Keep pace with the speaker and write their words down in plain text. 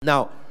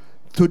Now,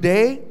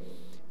 today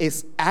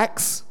is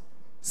Acts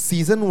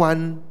Season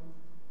 1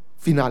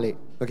 finale,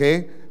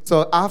 okay?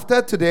 So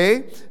after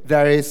today,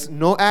 there is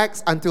no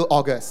Acts until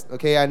August,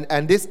 okay?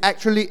 And this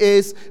actually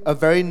is a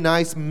very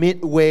nice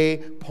midway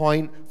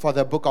point for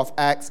the book of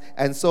Acts.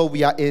 And so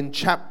we are in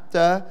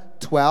chapter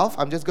 12.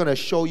 I'm just going to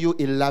show you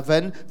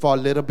 11 for a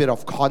little bit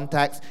of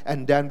context,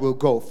 and then we'll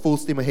go full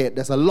steam ahead.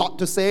 There's a lot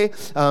to say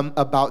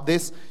about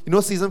this. You know,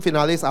 season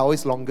finales are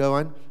always longer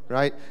one,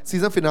 right?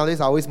 Season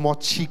finales are always more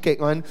cheesecake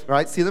one,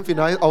 right? Season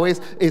finales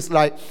always it's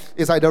like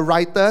the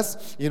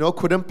writers,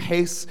 couldn't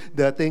pace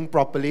the thing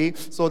properly,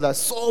 so there's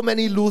so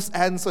many loose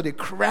ends, so they're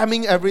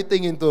cramming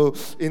everything into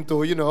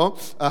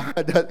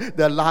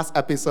the last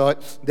episode.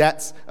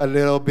 That's a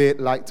little bit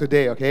like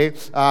today, okay?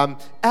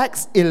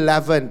 Acts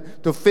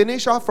 11, to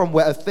finish off from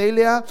where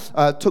Athalia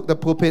took the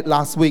pulpit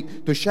last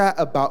week to share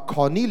about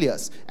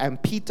Cornelius and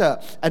Peter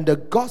and the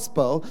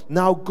gospel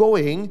now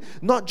going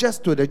not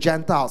just to the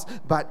Gentiles,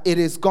 but it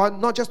is gone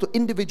not just to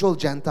individual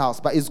Gentiles,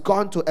 but it's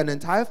gone to an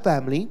entire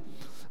family.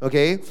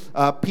 Okay,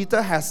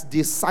 Peter has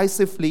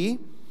decisively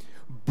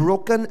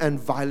broken and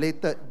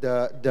violated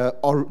the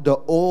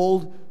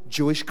old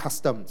Jewish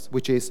customs,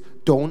 which is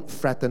don't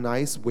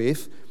fraternize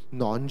with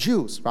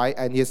non-Jews, right?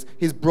 And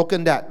he's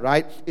broken that,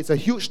 right? It's a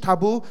huge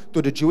taboo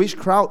to the Jewish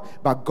crowd,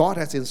 but God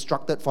has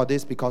instructed for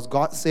this because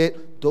God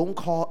said, don't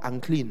call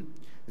unclean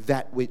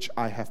that which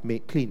I have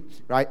made clean,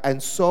 right?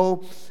 And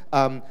so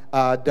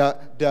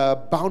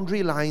the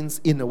boundary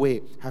lines, in a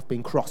way, have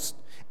been crossed,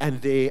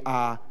 and they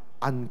are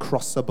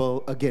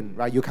uncrossable again,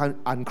 right? You can't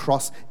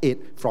uncross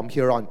it from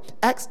here on.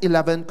 Acts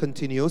 11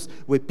 continues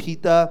with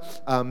Peter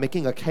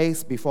making a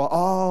case before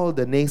all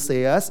the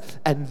naysayers,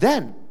 and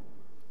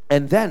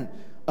then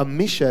a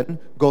mission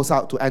goes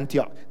out to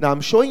Antioch. Now,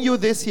 I'm showing you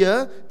this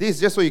here. This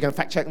is just so you can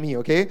fact check me,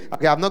 okay?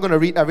 Okay, I'm not going to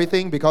read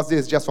everything because this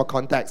is just for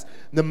context.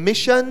 The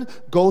mission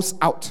goes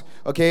out,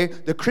 okay?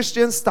 The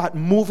Christians start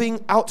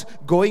moving out,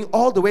 going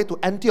all the way to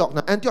Antioch.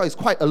 Now, Antioch is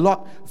quite a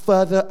lot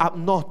further up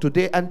north.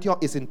 Today,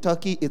 Antioch is in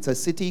Turkey. It's a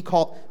city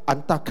called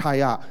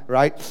Antakya,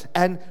 right?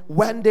 And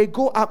when they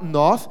go up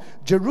north,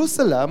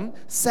 Jerusalem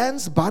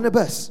sends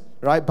Barnabas.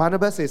 Right,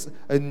 Barnabas is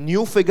a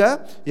new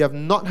figure. You have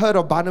not heard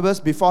of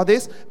Barnabas before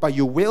this, but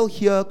you will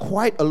hear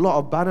quite a lot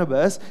of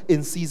Barnabas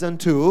in season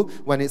 2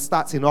 when it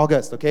starts in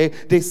August, okay?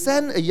 They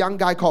send a young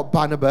guy called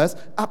Barnabas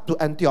up to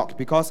Antioch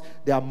because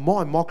there are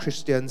more and more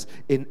Christians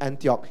in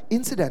Antioch.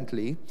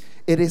 Incidentally,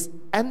 it is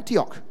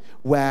Antioch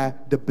where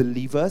the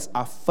believers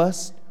are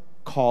first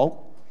called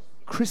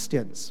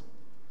Christians.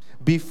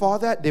 Before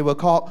that, they were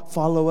called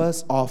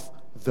followers of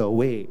the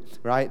way,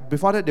 right?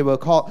 Before that, they were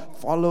called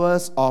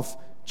followers of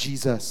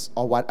Jesus,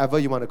 or whatever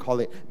you want to call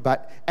it.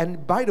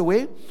 And by the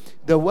way,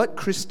 the word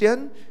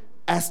Christian,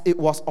 as it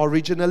was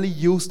originally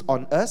used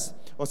on us,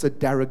 was a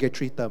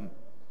derogatory term.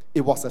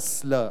 It was a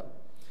slur.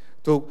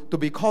 To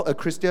be called a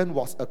Christian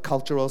was a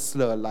cultural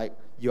slur, like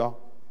you're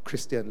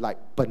Christian, like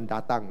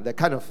pendatang, that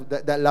kind of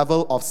that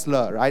level of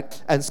slur,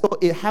 right? And so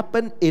it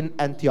happened in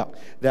Antioch,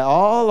 that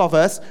all of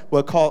us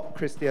were called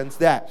Christians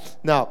there.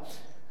 Now,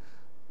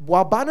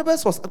 while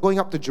Barnabas was going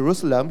up to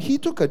Jerusalem, he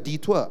took a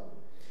detour.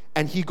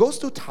 And he goes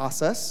to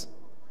Tarsus,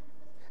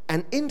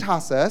 and in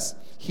Tarsus,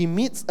 he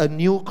meets a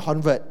new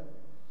convert.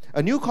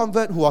 A new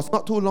convert who was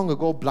not too long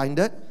ago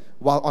blinded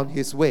while on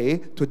his way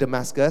to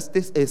Damascus.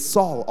 This is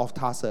Saul of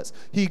Tarsus.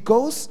 He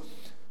goes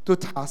to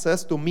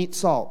Tarsus to meet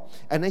Saul.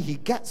 And then he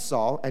gets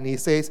Saul, and he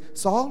says,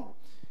 Saul,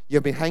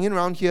 you've been hanging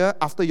around here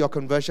after your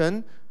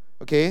conversion,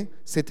 okay,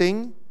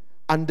 sitting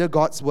under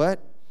God's word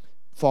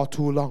for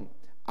too long.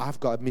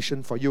 I've got a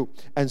mission for you.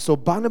 And so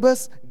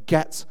Barnabas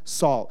gets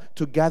Saul.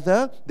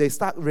 Together, they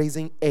start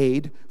raising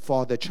aid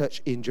for the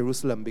church in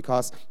Jerusalem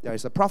because there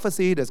is a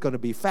prophecy, there's going to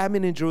be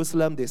famine in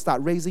Jerusalem. They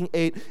start raising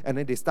aid, and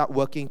then they start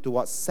working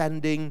towards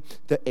sending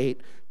the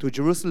aid to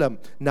Jerusalem.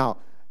 Now,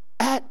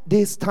 at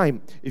this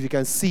time, if you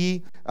can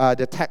see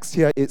the text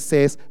here, it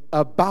says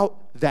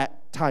about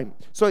that time.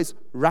 So it's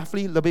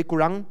roughly lebih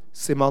kurang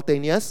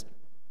simultaneous.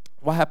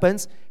 What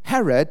happens?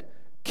 Herod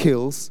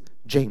kills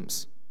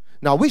James.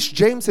 Now, which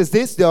James is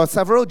this? There are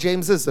several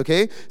Jameses,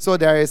 okay? So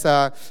there is,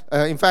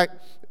 in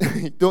fact,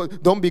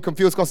 don't be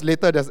confused because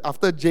later,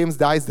 after James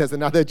dies, there's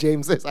another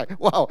James. It's like,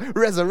 wow,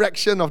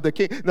 resurrection of the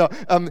king. No,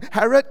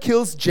 Herod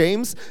kills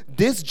James.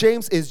 This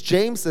James is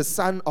James, the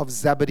son of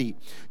Zebedee.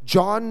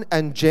 John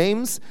and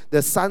James,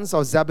 the sons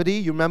of Zebedee.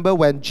 You remember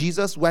when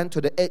Jesus went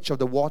to the edge of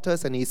the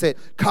waters and he said,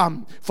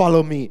 come,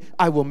 follow me.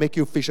 I will make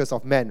you fishers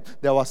of men.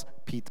 There was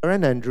Peter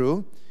and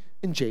Andrew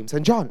and James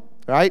and John,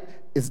 right?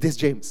 It's this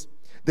James.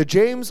 The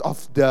James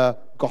of the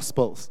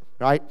Gospels,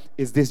 right,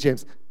 is this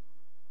James.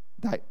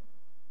 Died.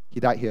 He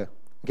died here,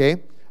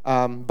 okay?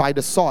 By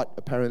the sword,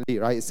 apparently,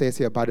 right? It says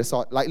here, by the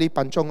sword. Likely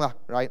pancung lah,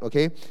 right,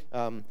 okay?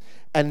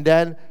 And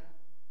then,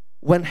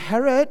 when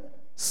Herod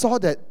saw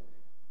that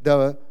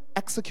the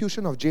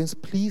execution of James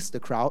pleased the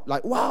crowd,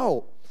 like,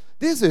 wow,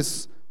 this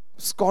is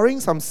scoring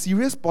some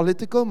serious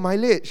political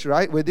mileage,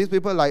 right? With these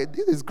people like,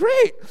 this is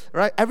great,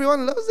 right?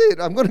 Everyone loves it.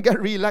 I'm going to get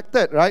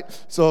re-elected, right?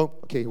 So,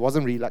 okay, he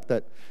wasn't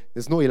re-elected.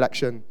 There's no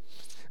election.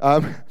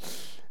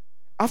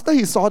 after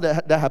he saw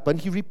that happen,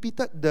 he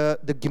repeated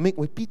the gimmick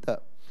with Peter.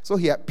 So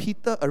he had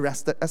Peter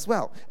arrested as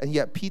well. And he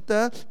had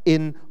Peter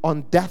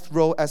on death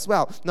row as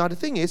well. Now the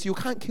thing is, you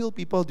can't kill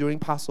people during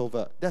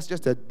Passover. That's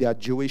just their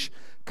Jewish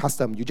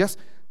custom. You just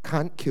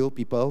can't kill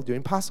people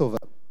during Passover.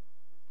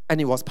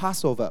 And it was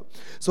Passover.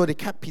 So they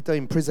kept Peter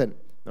in prison,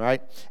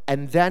 right?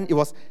 And then it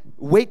was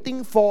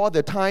waiting for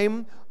the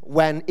time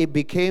when it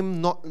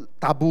became not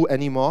taboo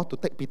anymore to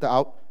take Peter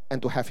out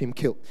and to have him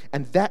killed.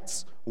 And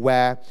that's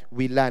where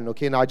we land,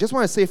 okay? Now I just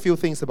want to say a few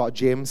things about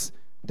James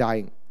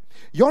dying.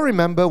 You all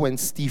remember when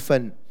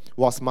Stephen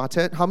was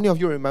martyred? How many of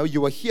you remember?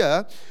 You were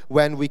here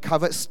when we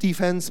covered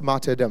Stephen's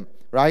martyrdom,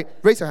 right?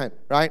 Raise your hand,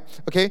 right?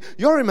 Okay,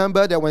 you all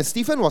remember that when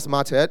Stephen was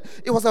martyred,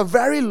 it was a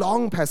very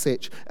long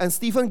passage, and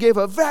Stephen gave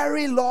a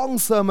very long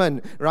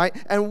sermon, right?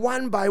 And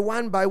one by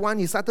one,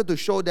 he started to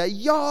show that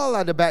y'all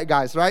are the bad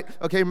guys, right?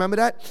 Okay, remember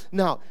that?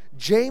 Now,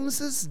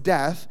 James's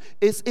death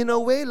is in a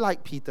way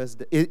like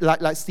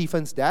like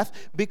Stephen's death,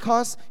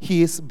 because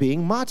he is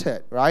being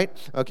martyred, right?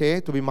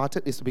 Okay, to be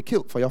martyred is to be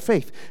killed for your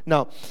faith.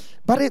 Now,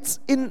 but it's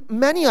in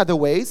many other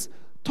ways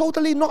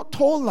totally not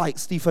told like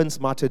Stephen's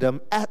martyrdom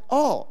at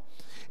all.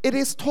 It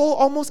is told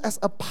almost as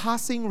a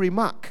passing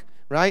remark,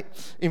 right?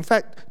 In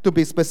fact, to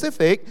be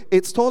specific,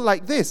 it's told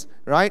like this,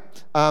 right?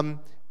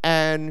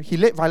 And he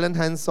laid violent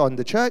hands on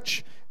the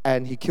church,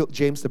 and he killed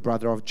James, the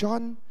brother of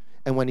John.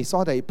 And when he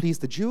saw that it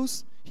pleased the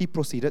Jews, he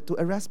proceeded to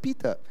arrest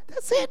Peter.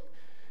 That's it.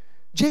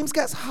 James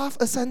gets half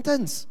a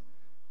sentence.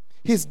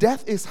 His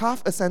death is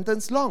half a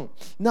sentence long.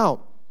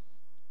 Now,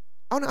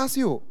 I want to ask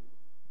you,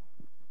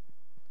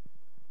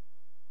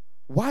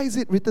 why is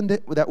it written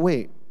that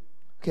way?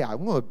 Okay,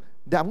 I'm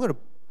going to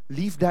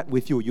leave that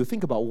with you. You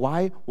think about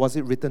why was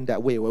it written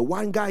that way, where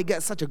one guy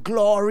gets such a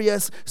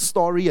glorious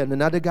story and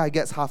another guy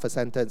gets half a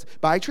sentence.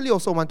 But I actually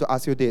also want to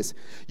ask you this.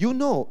 You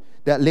know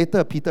that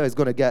later Peter is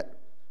going to get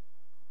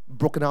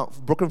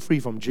broken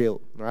free from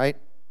jail, right?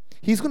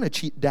 He's going to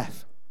cheat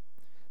death.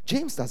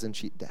 James doesn't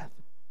cheat death.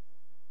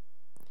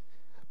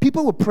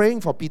 People were praying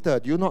for Peter.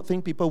 Do you not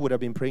think people would have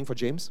been praying for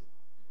James?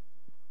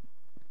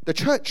 The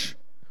church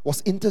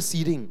was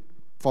interceding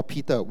for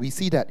Peter. We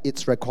see that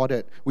it's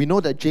recorded. We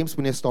know that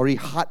James' story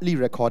hardly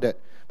recorded.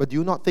 But do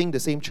you not think the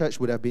same church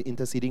would have been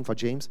interceding for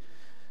James?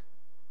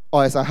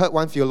 Or as I heard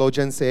one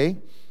theologian say,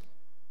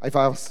 if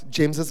I was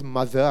James's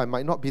mother, I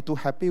might not be too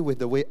happy with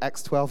the way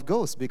Acts 12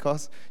 goes,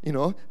 because,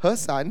 her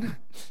son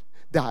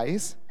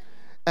dies,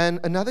 and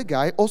another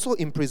guy, also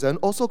in prison,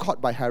 also caught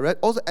by Herod,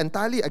 also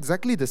entirely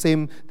exactly the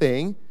same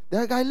thing,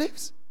 that guy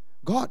lives.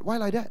 God, why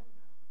like that?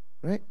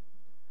 Right?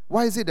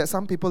 Why is it that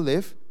some people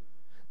live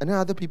and then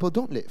other people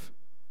don't live?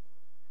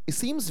 It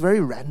seems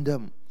very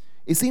random.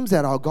 It seems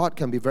that our God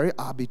can be very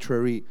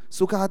arbitrary.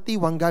 Suka hati,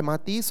 one guy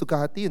mati, suka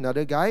hati,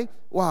 another guy,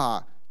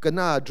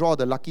 kena draw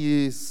the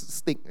lucky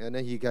stick, and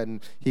then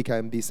he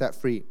can be set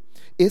free.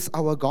 Is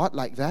our God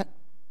like that?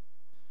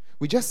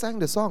 We just sang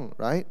the song,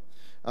 right?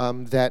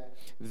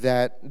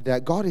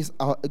 That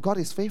God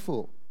is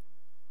faithful,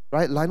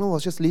 right? Lionel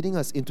was just leading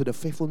us into the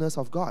faithfulness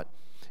of God.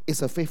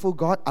 Is a faithful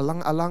God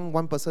alang,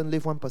 one person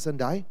live, one person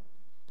die?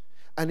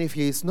 And if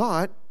He is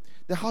not,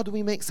 then how do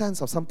we make sense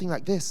of something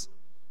like this?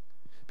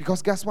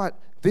 Because guess what?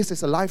 This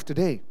is alive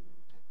today.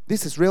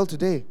 This is real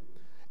today.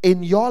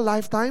 In your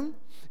lifetime,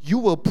 you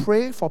will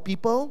pray for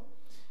people,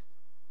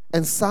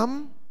 and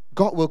some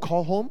God will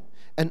call home,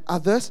 and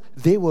others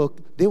they will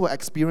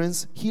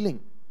experience healing.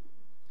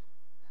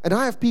 And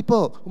I have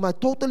people whom I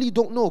totally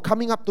don't know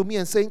coming up to me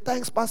and saying,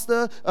 "Thanks,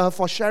 Pastor,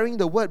 for sharing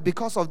the word.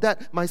 Because of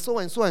that, my so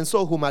and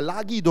so, whom I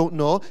lagi don't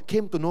know,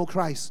 came to know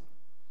Christ."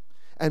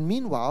 And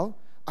meanwhile,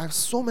 I have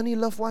so many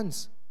loved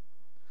ones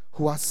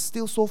who are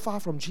still so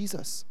far from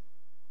Jesus.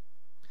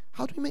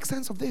 How do we make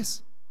sense of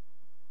this?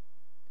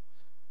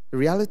 The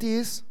reality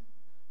is,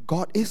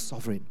 God is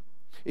sovereign.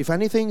 If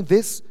anything,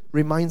 this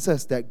reminds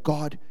us that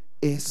God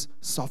is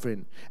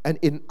sovereign.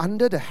 And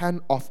under the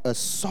hand of a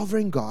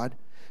sovereign God,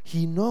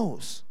 He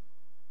knows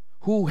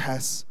who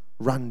has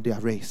run their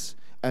race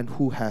and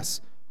who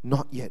has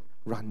not yet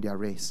run their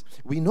race.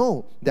 We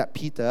know that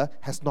Peter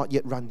has not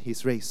yet run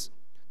his race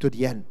to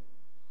the end.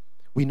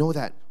 We know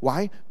that.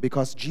 Why?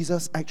 Because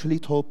Jesus actually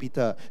told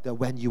Peter that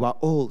when you are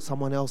old,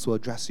 someone else will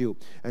address you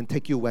and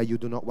take you where you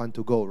do not want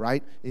to go,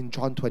 right? In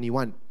John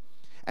 21.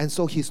 And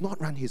so he's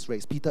not run his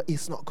race. Peter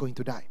is not going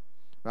to die,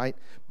 right?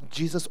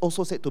 Jesus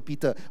also said to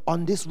Peter,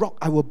 "On this rock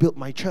I will build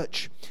my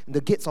church.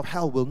 The gates of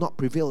hell will not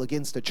prevail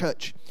against the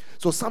church."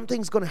 So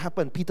something's going to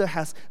happen. Peter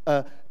has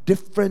a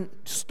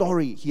different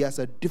story. He has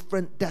a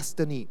different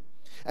destiny.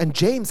 And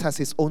James has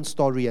his own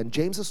story. And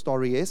James's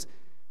story is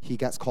he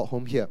gets called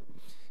home here.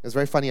 It's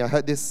very funny. I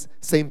heard this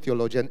same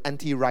theologian,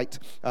 N.T. Wright,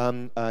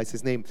 is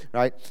his name,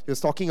 right? He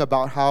was talking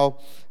about how,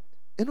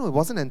 it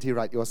wasn't N.T.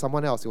 Wright, it was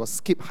someone else. It was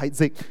Skip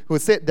Heitzig, who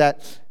said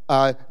that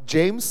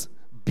James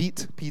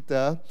beat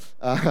Peter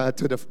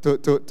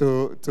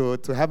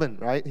to heaven,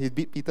 right? He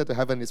beat Peter to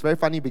heaven. It's very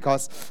funny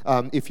because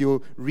if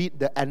you read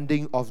the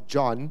ending of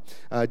John,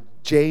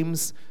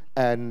 James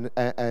and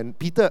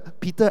Peter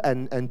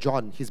and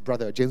John, his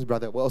brother, James'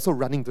 brother, were also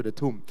running to the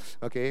tomb.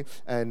 Okay,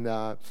 and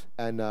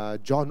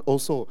John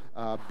also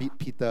beat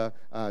Peter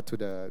to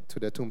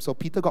the tomb. So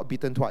Peter got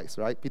beaten twice,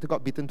 right? Peter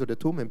got beaten to the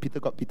tomb, and Peter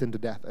got beaten to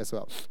death as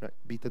well, right?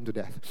 Beaten to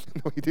death.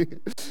 No, he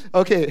didn't.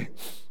 Okay.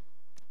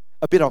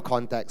 A bit of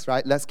context,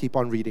 right? Let's keep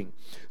on reading.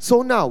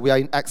 So now we are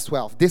in Acts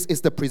 12. This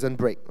is the prison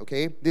break,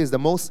 okay? This is the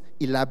most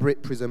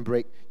elaborate prison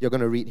break you're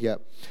going to read here.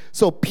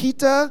 So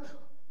Peter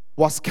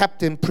was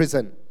kept in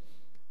prison,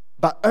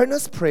 but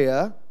earnest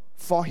prayer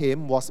for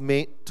him was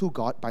made to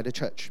God by the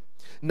church.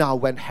 Now,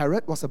 when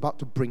Herod was about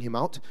to bring him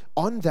out,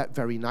 on that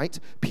very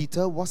night,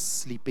 Peter was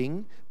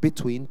sleeping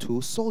between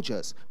two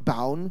soldiers,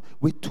 bound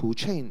with two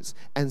chains,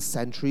 and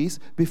sentries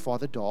before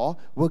the door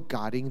were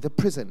guarding the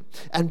prison.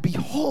 And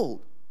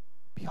behold,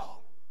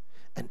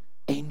 an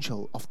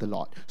angel of the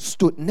Lord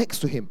stood next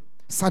to him.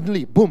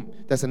 Suddenly, boom,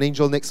 there's an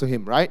angel next to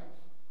him, right?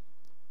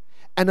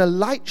 And a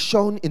light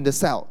shone in the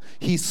cell.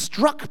 He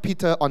struck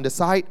Peter on the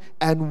side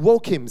and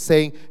woke him,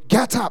 saying,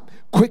 "Get up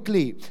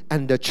quickly."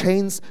 And the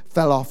chains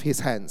fell off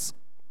his hands.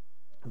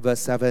 Verse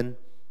 7,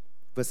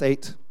 verse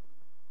 8.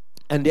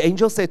 And the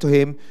angel said to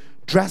him,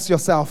 "Dress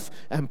yourself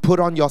and put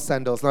on your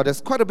sandals." Now,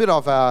 there's quite a bit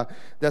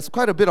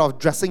of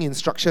dressing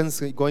instructions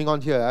going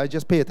on here.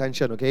 Just pay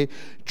attention, okay?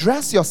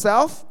 Dress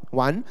yourself,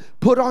 one,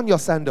 put on your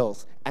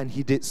sandals. And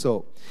he did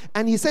so.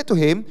 And he said to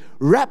him,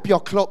 "Wrap your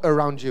cloak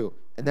around you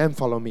and then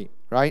follow me,"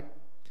 right?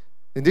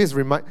 And this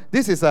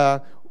is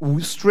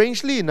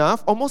strangely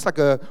enough, almost like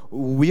a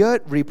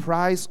weird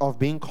reprise of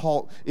being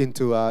called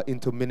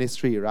into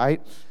ministry,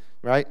 right?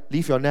 Right?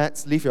 Leave your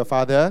nets, leave your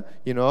father,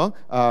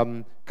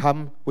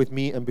 come with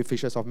me and be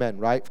fishers of men,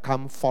 right?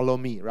 Come follow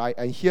me, right?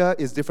 And here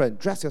is different.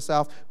 Dress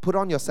yourself, put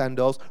on your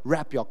sandals,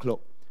 wrap your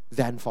cloak,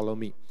 then follow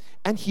me.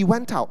 And he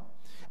went out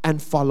and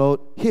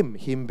followed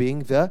him being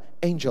the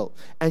angel.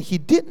 And he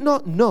did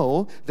not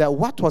know that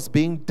what was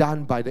being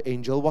done by the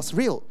angel was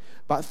real,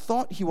 but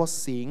thought he was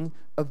seeing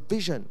a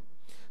vision.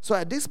 So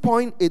at this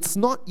point, it's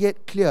not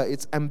yet clear.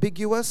 It's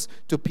ambiguous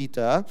to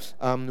Peter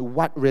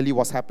what really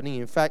was happening.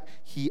 In fact,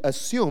 he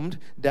assumed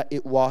that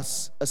it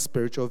was a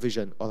spiritual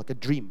vision or like a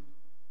dream.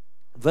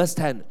 Verse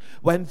 10,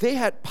 when they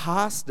had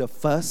passed the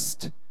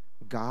first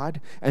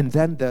guard and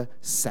then the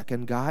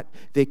second guard,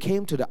 they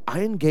came to the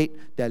iron gate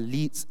that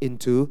leads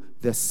into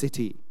the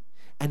city.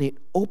 And it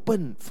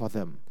opened for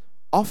them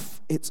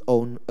of its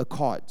own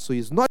accord. So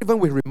it's not even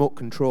with remote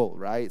control,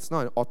 right? It's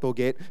not an auto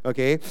gate,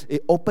 okay?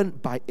 It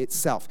opened by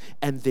itself.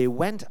 And they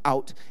went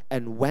out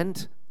and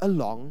went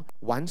along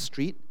one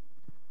street,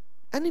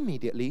 and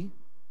immediately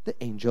the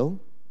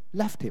angel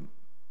left him.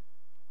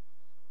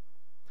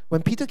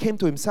 When Peter came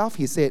to himself,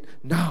 he said,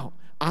 "Now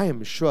I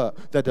am sure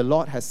that the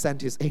Lord has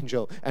sent his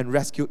angel and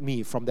rescued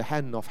me from the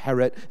hand of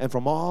Herod and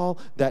from all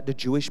that the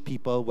Jewish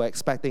people were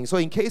expecting." So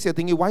in case you're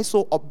thinking, why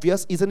so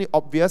obvious? Isn't it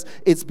obvious?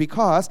 It's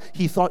because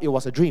he thought it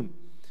was a dream.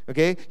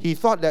 Okay? He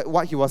thought that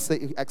what he was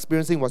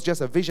experiencing was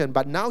just a vision,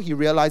 but now he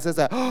realizes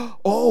that,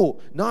 oh,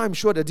 now I'm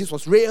sure that this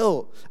was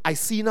real. I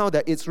see now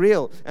that it's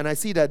real, and I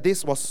see that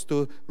this was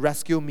to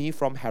rescue me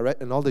from Herod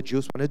and all the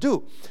Jews want to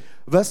do.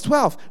 Verse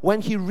 12,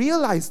 when he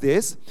realized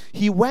this,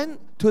 he went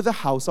to the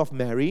house of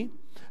Mary,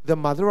 the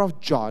mother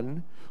of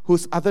John,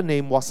 whose other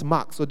name was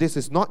Mark. So this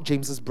is not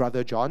James's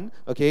brother John,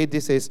 okay?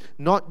 This is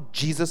not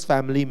Jesus'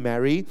 family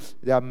Mary.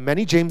 There are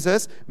many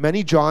Jameses,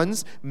 many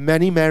Johns,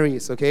 many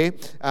Marys, okay?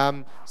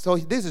 So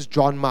this is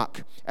John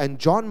Mark. And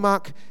John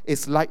Mark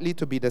is likely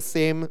to be the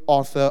same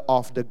author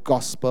of the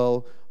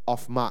Gospel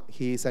of Mark.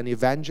 He is an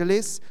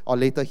evangelist, or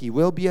later he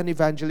will be an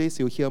evangelist.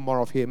 You'll hear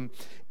more of him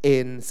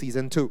in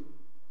season 2.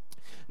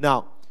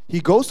 Now, he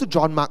goes to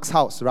John Mark's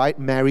house, right?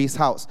 Mary's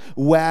house,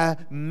 where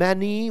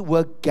many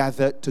were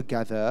gathered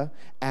together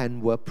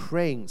and were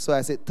praying. So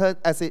as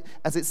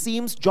it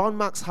seems, John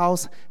Mark's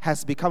house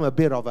has become a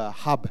bit of a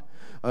hub,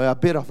 a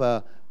bit of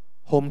a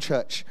home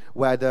church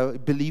where the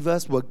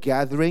believers were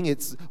gathering.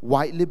 It's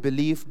widely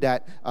believed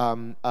that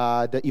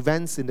the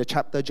events in the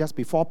chapter just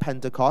before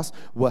Pentecost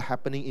were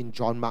happening in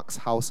John Mark's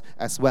house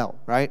as well,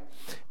 right?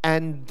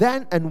 And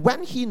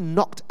when he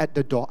knocked at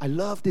the door, I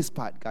love this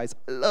part, guys.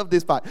 I love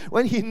this part.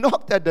 When he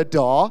knocked at the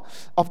door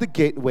of the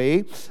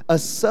gateway, a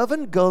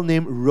servant girl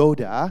named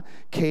Rhoda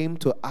came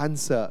to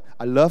answer.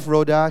 I love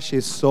Rhoda.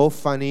 She's so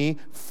funny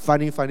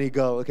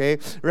girl, okay?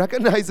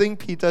 Recognizing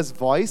Peter's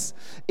voice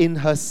in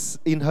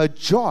her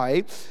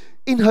joy,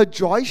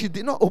 she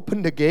did not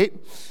open the gate,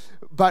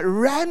 but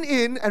ran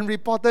in and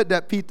reported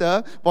that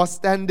Peter was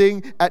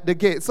standing at the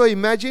gate. So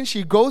imagine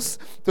she goes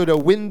to the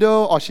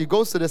window or she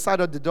goes to the side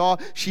of the door.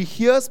 She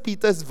hears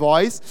Peter's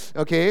voice,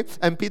 okay?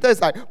 And Peter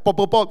is like, pop,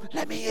 pop, pop,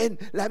 let me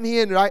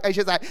in, right? And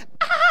she's like,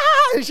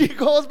 ah! And she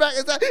goes back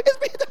and says,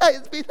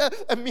 it's Peter.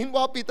 And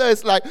meanwhile, Peter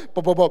is like,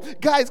 pop, pop, pop,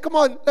 guys, come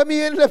on, let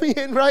me in,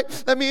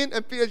 right? Let me in.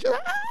 And Peter's just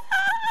like, ah!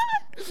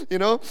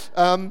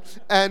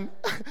 And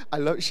I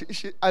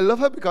love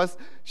her because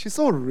she's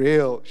so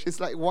real. She's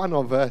like one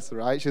of us,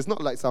 right? She's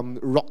not like some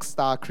rock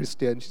star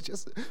Christian.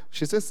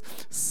 She's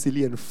just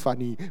silly and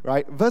funny,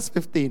 right? Verse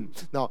 15.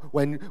 Now,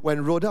 when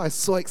Rhoda is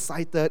so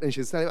excited and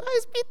she's saying,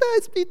 oh,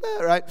 it's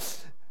Peter,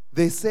 right?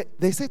 They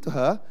said to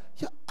her,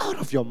 "You're out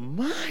of your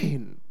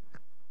mind.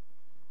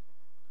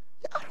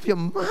 You're out of your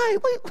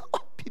mind. Wait, oh,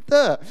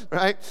 Peter,"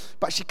 right?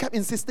 But she kept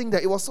insisting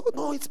that it was so,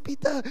 "No, it's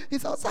Peter.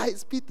 It's outside.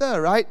 It's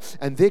Peter," right?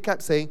 And they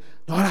kept saying,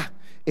 "No lah,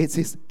 it's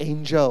his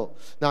angel."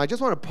 Now, I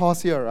just want to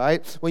pause here,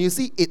 right? When you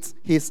see it's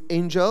his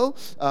angel,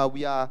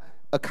 we are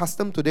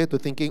accustomed today to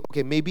thinking,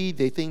 okay, maybe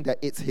they think that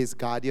it's his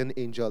guardian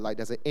angel, like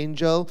there's an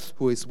angel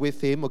who is with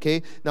him,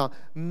 okay? Now,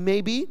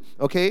 maybe,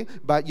 okay,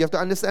 but you have to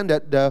understand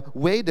that the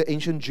way the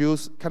ancient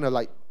Jews kind of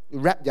like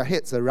wrap their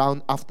heads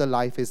around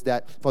afterlife is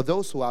that for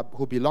those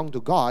who belong to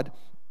God,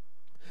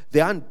 they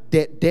aren't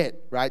dead,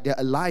 right? They're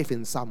alive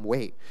in some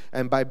way.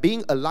 And by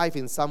being alive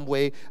in some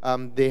way,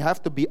 they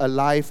have to be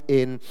alive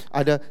in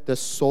either the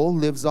soul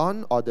lives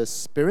on or the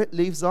spirit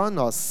lives on,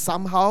 or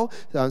somehow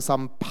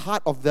some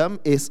part of them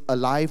is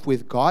alive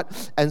with God.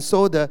 And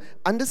so the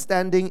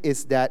understanding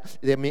is that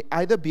they may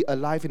either be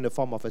alive in the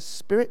form of a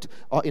spirit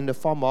or in the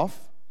form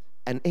of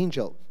an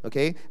angel,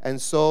 okay?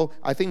 And so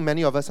I think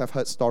many of us have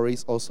heard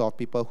stories also of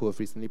people who have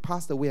recently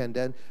passed away, and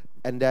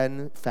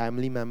then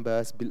family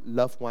members,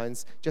 loved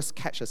ones, just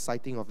catch a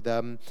sighting of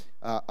them,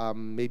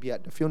 maybe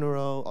at the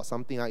funeral or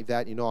something like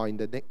that, or in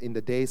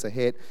the days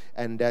ahead,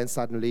 and then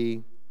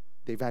suddenly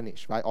they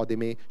vanish, right? Or they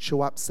may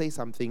show up, say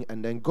something,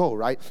 and then go,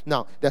 right?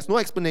 Now, there's no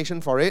explanation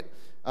for it,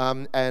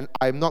 and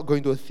I'm not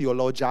going to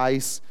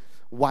theologize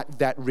what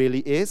that really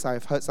is.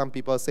 I've heard some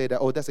people say that,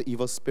 oh, that's an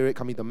evil spirit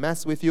coming to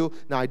mess with you.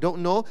 Now, I don't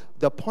know.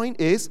 The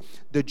point is,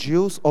 the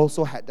Jews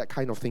also had that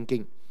kind of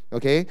thinking,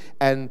 okay?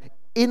 And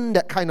in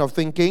that kind of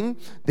thinking,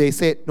 they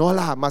said, no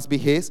lah, must be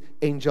his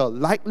angel.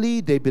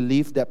 Likely, they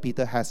believe that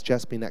Peter has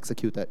just been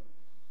executed.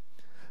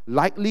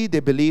 Likely, they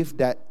believe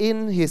that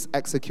in his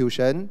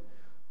execution,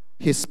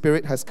 his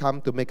spirit has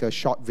come to make a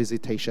short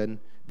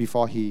visitation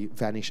before he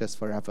vanishes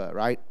forever,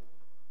 right?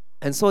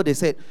 And so they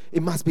said,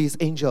 it must be his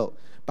angel.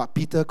 But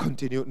Peter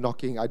continued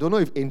knocking. I don't know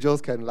if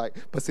angels can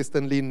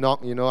persistently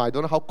knock, I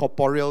don't know how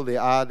corporeal they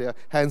are. Their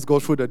hands go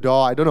through the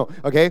door. I don't know,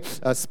 okay?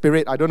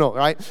 Spirit, I don't know,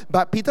 right?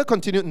 But Peter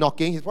continued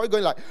knocking. He's probably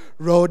going like,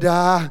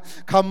 Rhoda,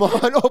 come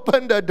on,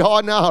 open the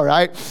door now,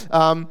 right?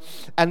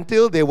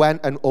 Until they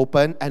went and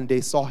opened and they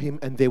saw him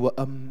and they were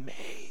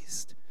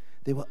amazed.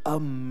 They were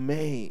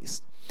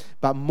amazed.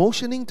 But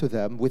motioning to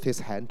them with his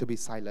hand to be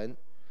silent,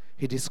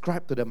 he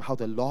described to them how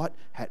the Lord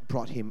had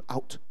brought him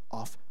out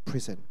of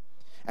prison.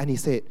 And he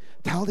said,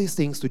 tell these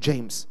things to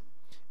James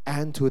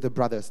and to the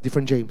brothers.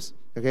 Different James.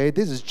 Okay,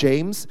 this is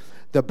James,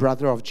 the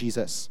brother of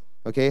Jesus.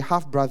 Okay,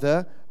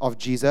 half-brother of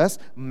Jesus,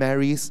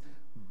 Mary's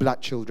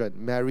blood children.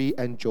 Mary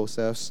and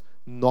Joseph's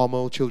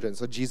normal children.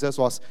 So Jesus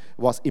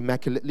was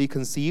immaculately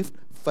conceived,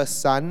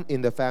 first son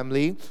in the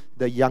family.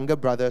 The younger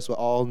brothers were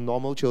all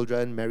normal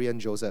children, Mary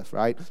and Joseph,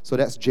 right? So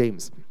that's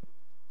James.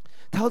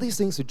 Tell these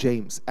things to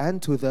James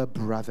and to the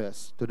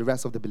brothers, to the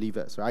rest of the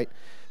believers, right?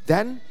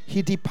 Then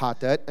he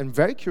departed, and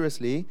very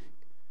curiously,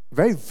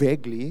 very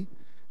vaguely,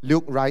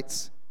 Luke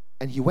writes,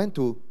 and he went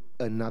to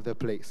another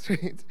place.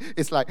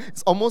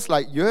 It's almost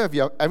like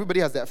everybody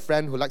has that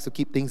friend who likes to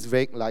keep things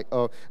vague, like,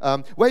 oh,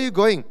 where are you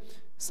going?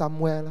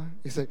 Somewhere lah.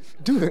 He's like,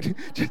 dude,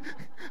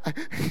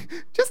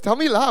 just tell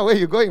me lah where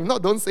you going. No,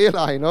 don't say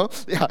lah,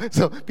 Yeah.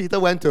 So Peter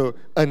went to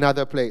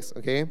another place.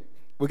 Okay,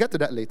 we'll get to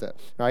that later,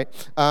 right?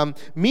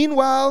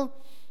 Meanwhile,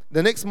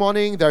 the next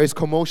morning, there is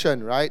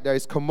commotion, right? There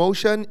is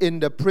commotion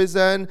in the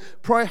prison,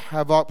 probably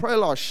havoc, probably a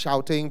lot of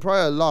shouting,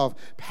 probably a lot of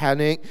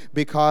panic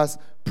because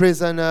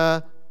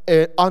prisoner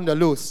on the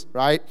loose,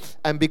 right?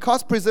 And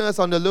because prisoners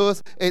on the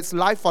loose, it's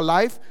life for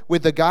life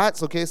with the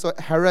guards, okay? So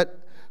Herod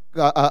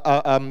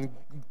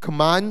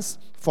commands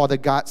for the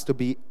guards to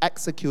be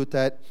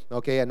executed,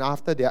 okay? And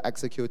after they are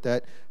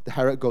executed, the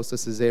Herod goes to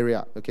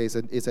Caesarea, okay?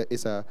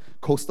 It's a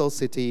coastal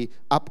city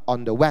up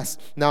on the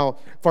west. Now,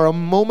 for a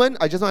moment,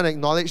 I just want to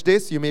acknowledge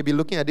this. You may be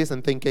looking at this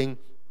and thinking,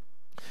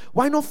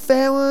 why not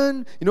fair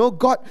one?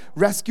 God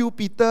rescued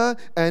Peter,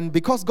 and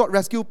because God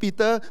rescued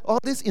Peter, all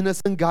these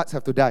innocent guards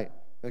have to die,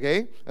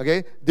 okay?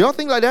 Do you all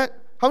think like that?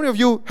 How many of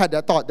you had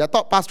that thought? That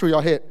thought passed through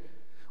your head?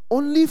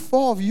 Only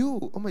 4 of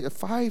you. Oh my God,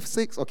 5,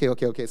 6.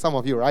 Okay. Some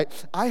of you, right?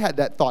 I had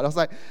that thought. I was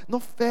like,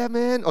 not fair,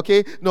 man.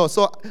 Okay. No,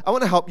 so I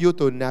want to help you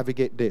to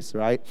navigate this,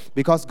 right?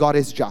 Because God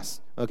is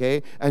just,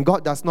 okay? And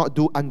God does not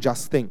do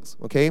unjust things,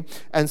 okay?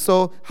 And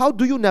so how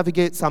do you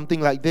navigate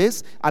something like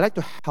this? I'd like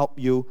to help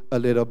you a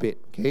little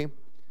bit, okay?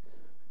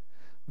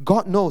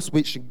 God knows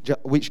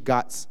which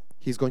guards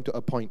He's going to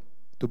appoint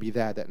to be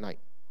there that night.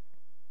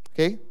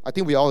 Okay? I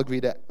think we all agree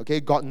that, okay?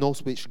 God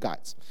knows which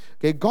guards.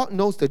 Okay? God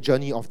knows the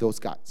journey of those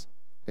guards.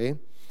 Okay?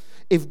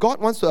 If God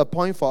wants to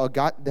appoint for a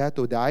guard there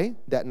to die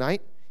that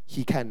night,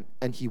 He can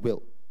and He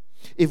will.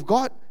 If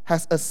God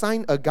has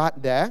assigned a guard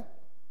there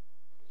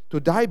to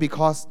die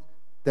because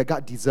the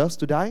guard deserves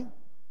to die,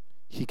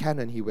 He can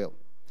and He will.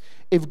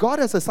 If God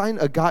has assigned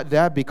a guard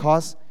there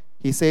because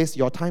He says,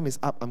 your time is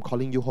up, I'm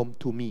calling you home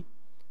to me.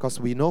 Because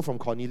we know from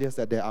Cornelius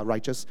that there are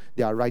righteous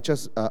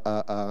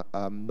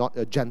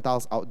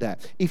Gentiles out there.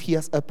 If He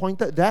has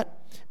appointed that,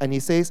 and He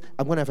says,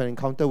 I'm going to have an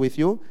encounter with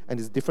you, and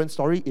it's a different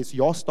story, it's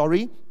your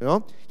story,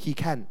 He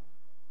can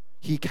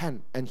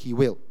and He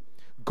will.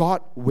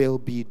 God will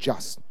be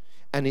just.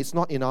 And it's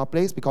not in our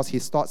place because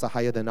His thoughts are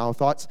higher than our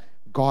thoughts.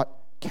 God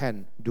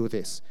can do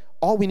this.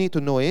 All we need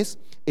to know is,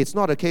 it's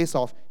not a case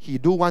of He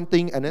do one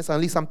thing and then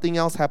suddenly something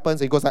else happens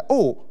and He goes like,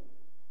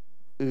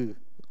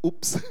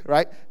 oops,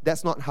 right?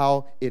 That's not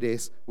how it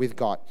is with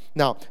God.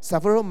 Now,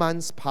 several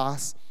months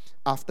pass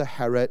after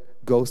Herod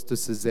goes to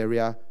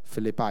Caesarea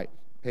Philippi.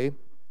 Okay?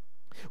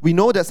 We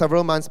know that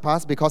several months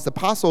passed because the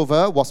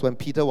Passover was when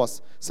Peter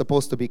was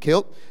supposed to be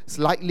killed. It's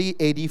likely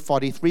AD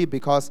 43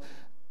 because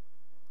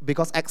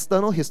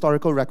external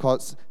historical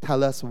records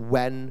tell us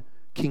when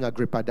King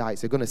Agrippa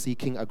dies. You're going to see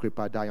King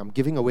Agrippa die. I'm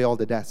giving away all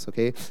the deaths,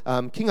 okay?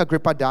 King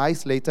Agrippa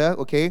dies later,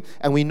 okay?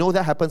 And we know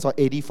that happens on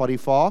AD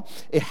 44.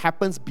 It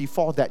happens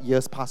before that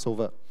year's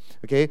Passover,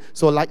 okay?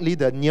 So likely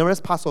the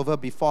nearest Passover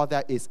before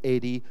that is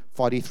AD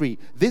 43.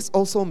 This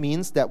also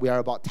means that we are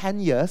about 10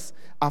 years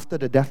after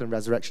the death and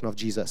resurrection of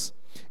Jesus.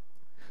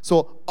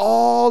 So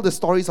all the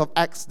stories of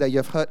Acts that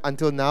you've heard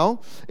until now,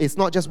 it's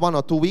not just 1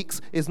 or 2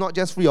 weeks, it's not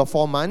just 3 or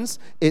 4 months,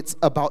 it's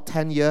about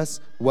 10 years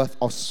worth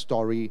of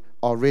story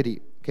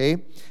already.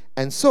 Okay,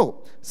 and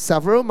so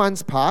several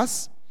months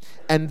pass,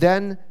 and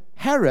then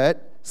Herod,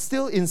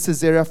 still in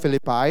Caesarea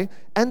Philippi,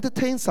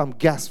 entertains some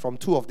guests from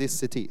 2 of these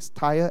cities,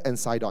 Tyre and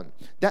Sidon.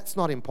 That's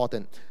not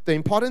important. The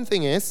important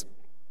thing is,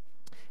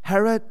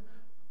 Herod,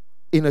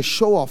 in a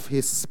show of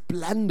his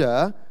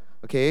splendor,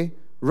 okay,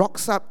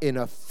 rocks up in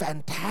a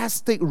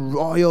fantastic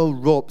royal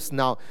robes.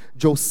 Now,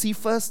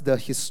 Josephus, the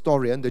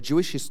historian, the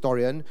Jewish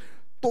historian,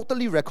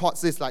 totally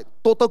records this, like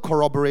total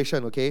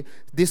corroboration, okay?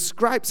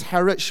 Describes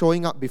Herod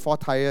showing up before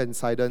Tyre and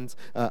Sidon's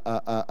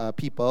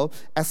people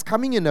as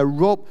coming in a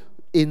robe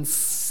in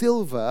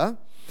silver.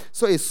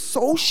 So it's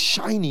so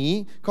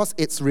shiny because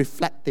it's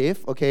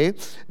reflective, okay,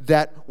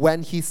 that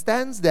when he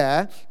stands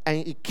there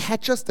and it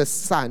catches the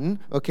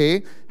sun,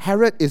 okay,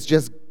 Herod is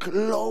just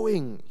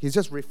glowing. He's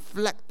just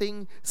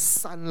reflecting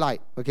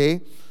sunlight,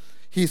 okay?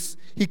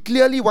 He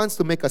clearly wants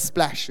to make a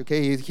splash.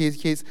 Okay,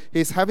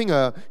 he's having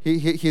a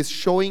he's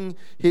showing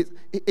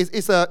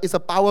it's a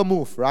power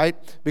move, right?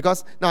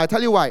 Because now I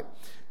tell you why.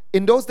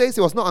 In those days,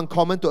 it was not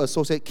uncommon to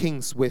associate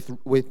kings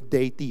with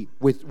deity,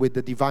 with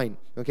the divine.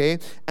 Okay,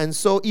 and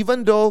so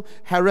even though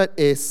Herod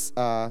is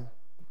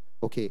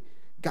okay,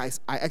 guys,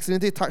 I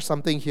accidentally touched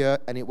something here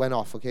and it went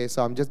off. Okay,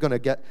 so I'm just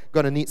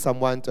gonna need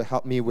someone to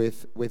help me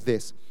with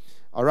this.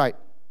 All right.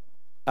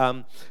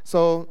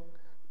 So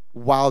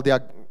while they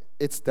are.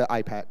 It's the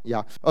iPad,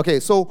 yeah.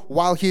 Okay, so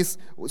while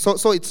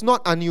so it's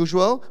not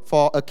unusual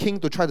for a king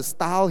to try to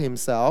style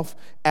himself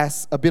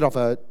as a bit of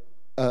a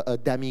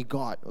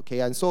demigod,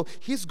 okay? And so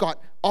he's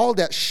got all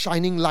that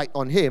shining light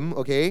on him,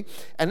 okay?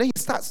 And then he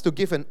starts to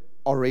give an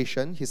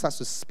oration, he starts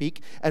to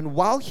speak, and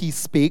while he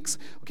speaks,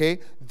 okay,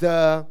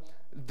 the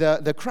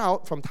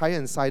crowd from Tyre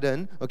and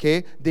Sidon,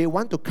 okay, they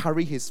want to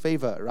curry his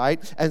favor,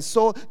 right? And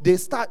so they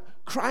start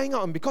crying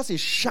out, and because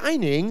he's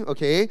shining,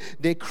 okay,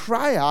 they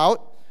cry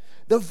out,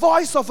 "The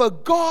voice of a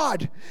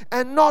God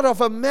and not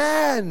of a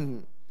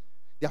man."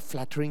 They're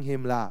flattering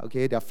him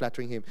okay? They're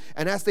flattering him.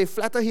 And as they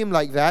flatter him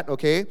like that,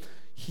 okay,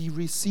 he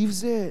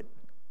receives it,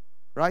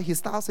 right? He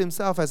styles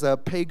himself as a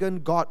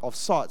pagan god of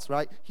sorts,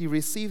 right? He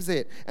receives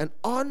it. And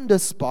on the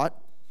spot,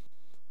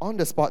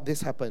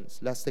 this happens.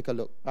 Let's take a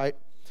look, right?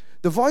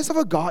 "The voice of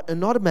a God and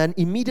not a man,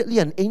 immediately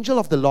an angel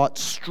of the Lord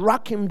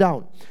struck him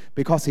down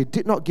because he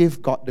did not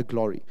give God the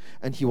glory.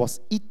 And he was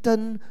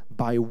eaten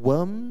by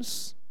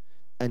worms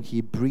and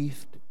he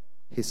breathed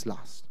his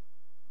last."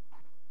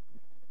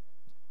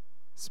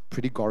 It's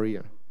pretty gory,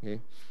 okay?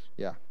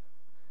 Yeah.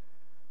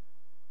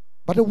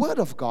 "But the word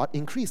of God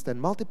increased and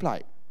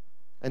multiplied."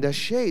 And the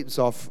shades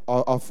of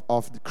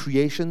the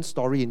creation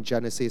story in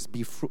Genesis,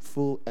 be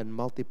fruitful and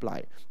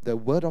multiply. The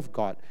word of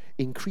God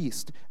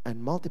increased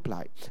and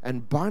multiplied.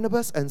 "And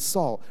Barnabas and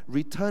Saul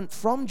returned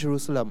from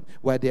Jerusalem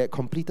where they had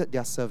completed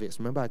their service."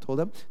 Remember I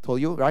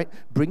told you, right?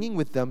 Bringing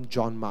with them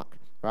John Mark,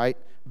 right?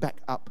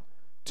 Back up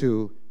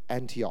to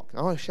Antioch.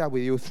 I want to share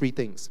with you 3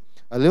 things.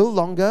 A little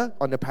longer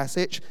on the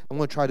passage. I'm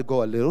going to try to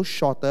go a little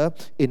shorter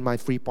in my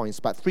 3 points.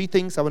 But 3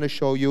 things I want to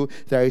show you.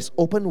 There is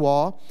open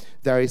war,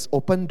 there is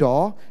open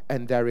door,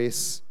 and there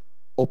is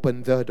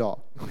open the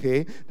door.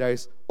 Okay? There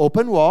is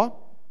open war,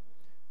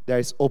 there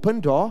is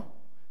open door,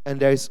 and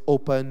there is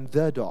open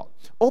the door.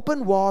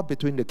 Open war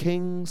between the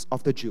kings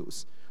of the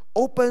Jews.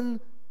 Open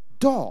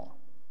door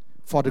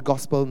for the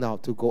gospel now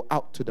to go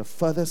out to the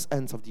furthest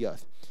ends of the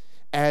earth.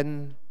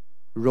 And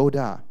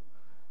Rhoda,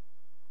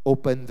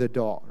 open the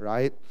door,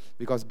 right?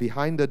 Because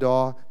behind the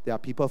door, there are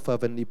people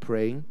fervently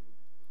praying.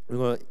 We're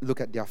going to look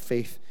at their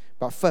faith.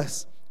 But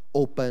first,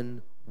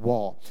 open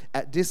war.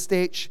 At this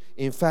stage,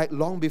 in fact,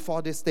 long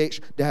before this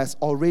stage, there has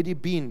already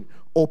been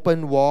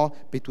open war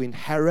between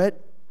Herod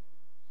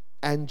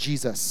and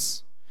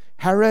Jesus.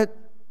 Herod,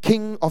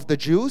 king of the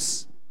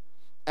Jews,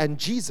 and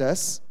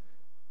Jesus,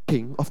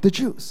 king of the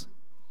Jews.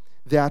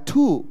 There are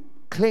 2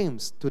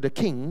 claims to the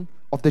king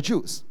of the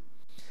Jews.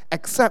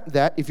 Except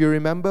that, if you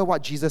remember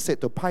what Jesus said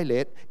to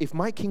Pilate, "If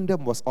my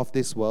kingdom was of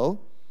this world,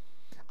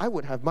 I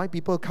would have my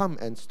people come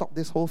and stop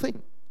this whole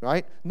thing."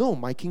 right? No,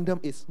 my kingdom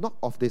is not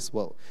of this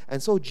world.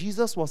 And so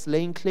Jesus was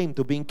laying claim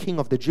to being king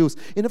of the Jews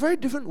in a very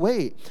different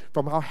way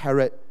from how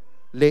Herod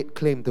laid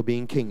claim to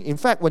being king. In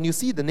fact, when you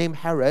see the name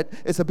Herod,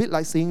 it's a bit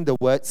like saying the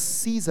word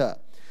Caesar.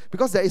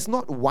 Because there is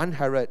not one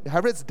Herod. The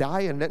Herods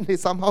die and then they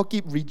somehow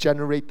keep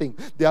regenerating.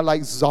 They are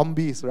like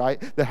zombies,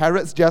 right? The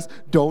Herods just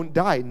don't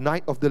die.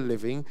 Night of the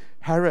living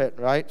Herod,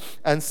 right?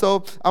 And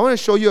so I want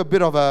to show you a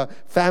bit of a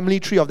family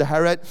tree of the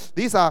Herod.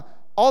 These are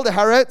all the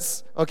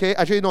Herods, okay?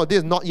 Actually, no, this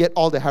is not yet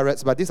all the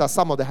Herods, but these are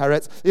some of the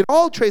Herods. It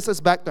all traces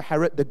back to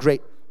Herod the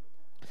Great.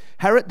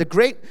 Herod the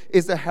Great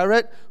is the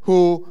Herod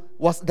who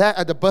was there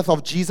at the birth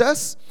of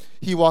Jesus.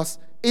 He was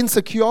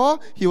insecure.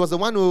 He was the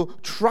one who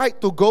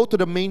tried to go to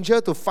the manger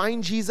to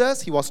find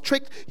Jesus. He was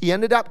tricked. He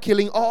ended up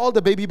killing all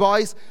the baby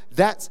boys.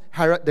 That's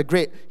Herod the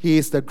Great. He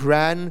is the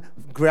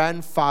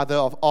grandfather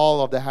of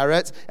all of the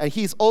Herods. And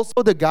he's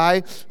also the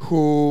guy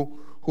who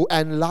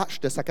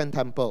enlarged the second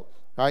temple.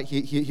 Right?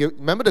 He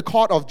remember the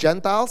court of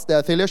Gentiles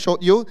that Athalia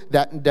showed you,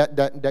 that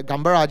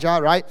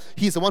Gambaraja, right?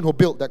 He's the one who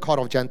built that court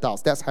of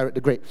Gentiles. That's Herod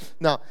the Great.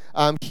 Now,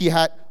 he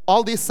had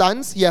all these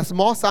sons. He has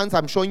more sons.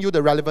 I'm showing you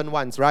the relevant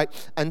ones, right?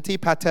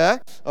 Antipater,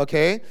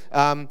 okay?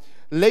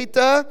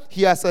 Later,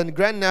 he has a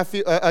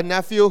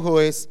nephew who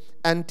is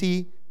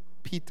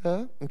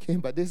Antipater, okay?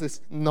 But this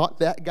is not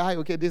that guy,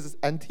 okay? This is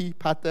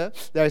Antipater.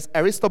 There is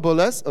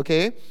Aristobulus,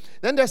 okay?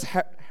 Then there's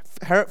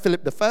Herod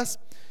Philip I.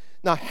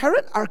 Now,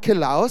 Herod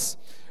Archelaus,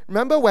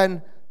 remember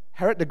when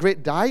Herod the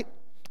Great died,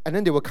 and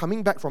then they were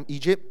coming back from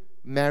Egypt,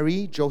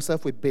 Mary,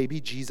 Joseph with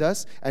baby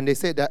Jesus, and they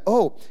said that,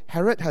 oh,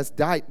 Herod has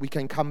died, we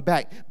can come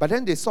back. But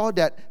then they saw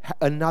that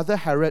another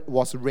Herod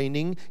was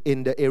reigning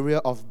in the area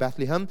of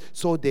Bethlehem,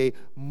 so they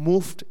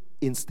moved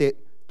instead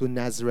to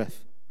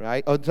Nazareth,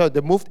 right? So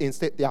they moved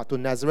instead to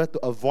Nazareth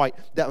to avoid.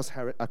 That was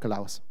Herod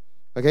Archelaus,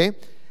 okay?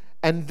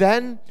 And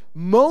then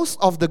most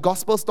of the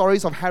gospel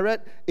stories of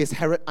Herod is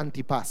Herod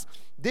Antipas.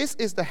 This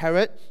is the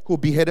Herod who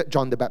beheaded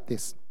John the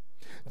Baptist.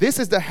 This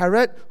is the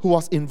Herod who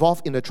was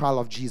involved in the trial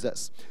of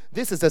Jesus.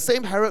 This is the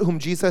same Herod whom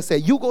Jesus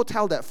said, you go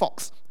tell that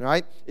fox,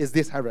 right? Is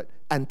this Herod,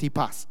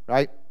 Antipas,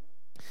 right?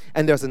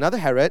 And there's another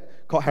Herod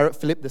called Herod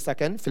Philip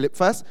II, Philip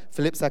first,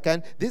 Philip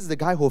II. This is the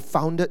guy who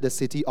founded the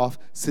city of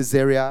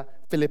Caesarea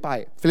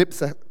Philippi. Philip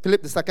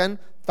II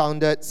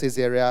founded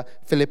Caesarea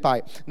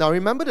Philippi. Now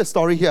remember the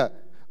story here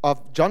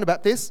of John the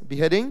Baptist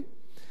beheading?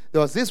 There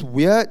was this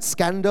weird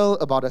scandal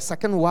about a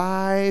second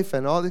wife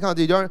and all this kind of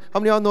thing. How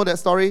many of y'all know that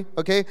story?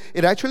 Okay,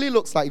 it actually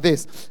looks like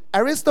this.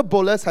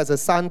 Aristobulus has a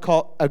son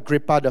called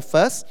Agrippa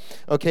I,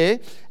 okay,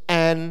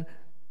 and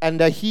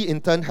he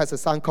in turn has a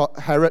son called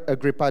Herod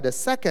Agrippa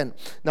II.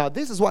 Now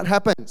this is what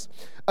happens.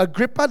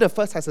 Agrippa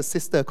I has a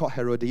sister called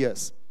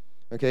Herodias,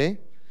 okay.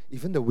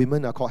 Even the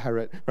women are called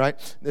Herod, right?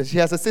 She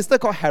has a sister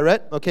called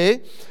Herod,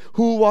 okay,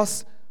 who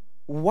was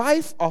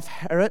wife of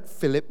Herod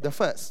Philip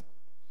I.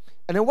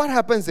 And then what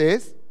happens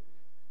is,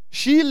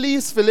 she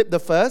leaves Philip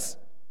I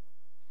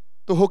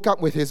to hook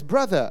up with his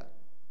brother,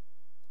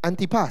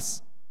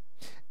 Antipas.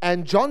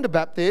 And John the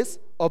Baptist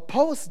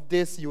opposed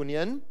this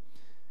union.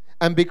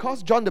 And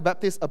because John the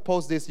Baptist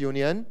opposed this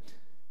union,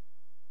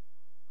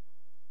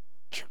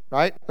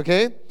 right,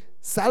 okay,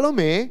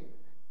 Salome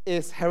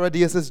is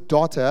Herodias'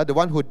 daughter, the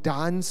one who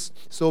danced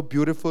so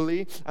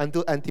beautifully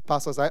until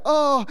Antipas was like,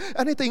 oh,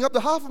 anything up to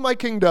half of my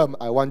kingdom,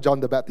 I want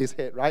John the Baptist's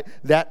head, right?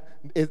 That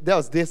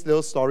was this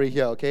little story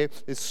here, okay?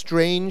 It's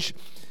strange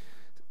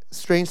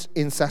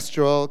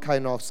ancestral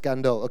kind of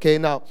scandal. Okay,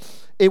 now,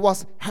 it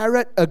was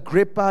Herod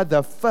Agrippa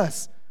I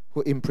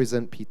who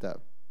imprisoned Peter.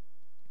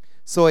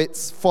 So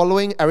it's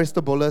following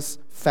Aristobulus'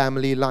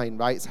 family line,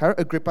 right? It's Herod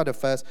Agrippa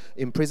I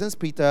imprisons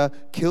Peter,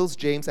 kills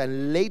James,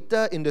 and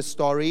later in the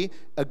story,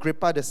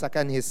 Agrippa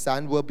II, his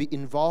son, will be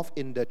involved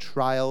in the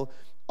trial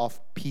of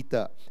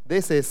Peter.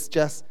 This is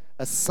just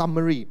a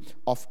summary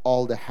of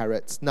all the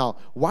Herods. Now,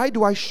 why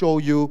do I show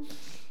you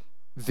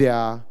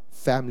their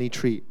family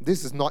tree?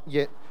 This is not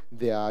yet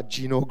their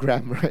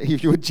genogram, right?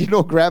 If you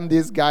genogram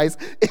these guys,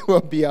 it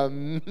will be a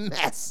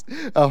mess,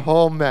 a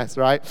whole mess,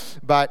 right?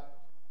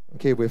 But,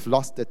 okay, we've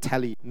lost the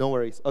tally. No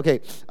worries. Okay,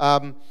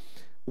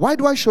 why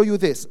do I show you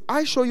this?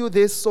 I show you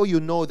this so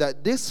you know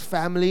that this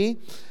family,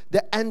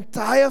 the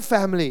entire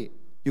family,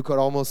 you could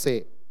almost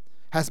say,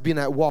 has been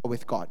at war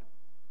with God.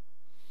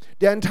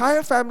 The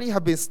entire family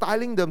have been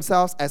styling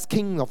themselves as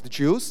king of the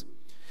Jews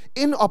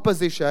in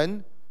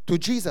opposition to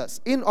Jesus,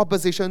 in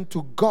opposition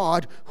to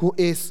God, who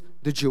is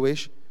the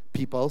Jewish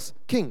people's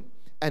king.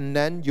 And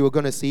then you're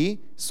going to see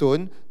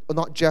soon,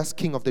 not just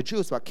king of the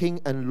Jews, but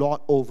king and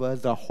lord over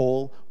the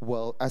whole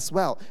world as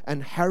well.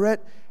 And Herod,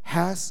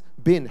 I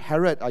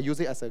use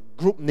it as a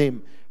group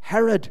name,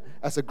 Herod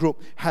as a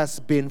group has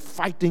been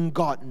fighting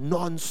God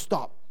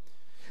non-stop.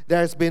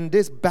 There's been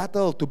this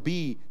battle to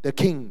be the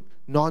king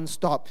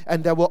non-stop,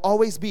 and there will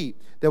always be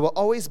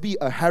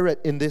a Herod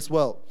in this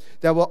world.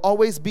 There will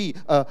always be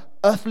a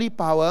earthly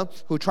power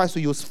who tries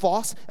to use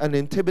force and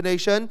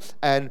intimidation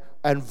and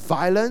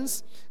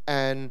violence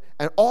and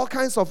all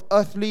kinds of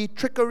earthly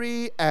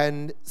trickery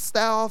and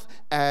stealth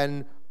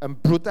and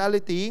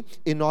brutality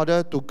in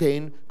order to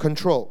gain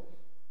control.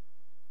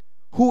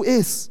 Who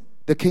is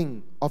the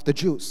King of the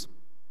Jews?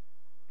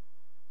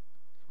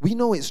 We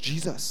know it's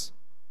Jesus.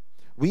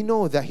 We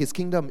know that his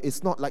kingdom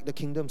is not like the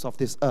kingdoms of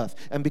this earth.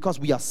 And because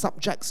we are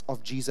subjects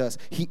of Jesus,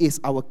 he is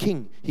our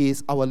King, he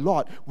is our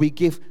Lord. We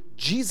give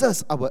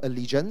Jesus our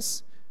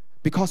allegiance.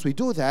 Because we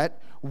do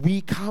that,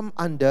 we come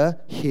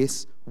under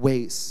his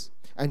ways.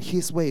 And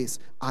his ways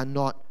are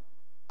not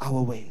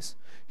our ways.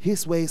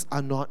 His ways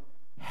are not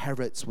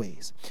Herod's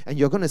ways. And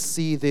you're going to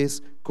see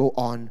this go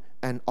on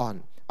and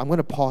on. I'm going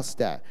to pause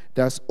there.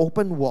 There's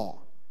open war.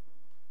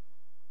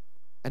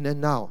 And then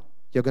now,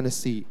 you're going to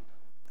see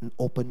an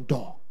open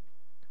door.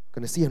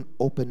 Going to see an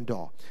open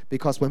door.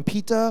 Because when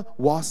Peter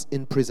was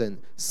in prison,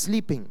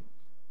 sleeping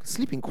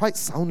quite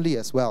soundly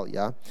as well,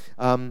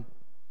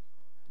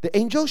 the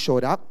angel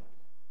showed up,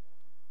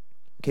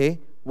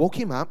 woke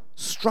him up,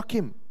 struck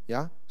him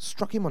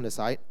on the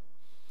side,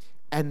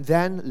 and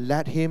then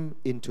led him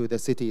into the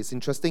city. It's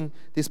interesting,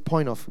 this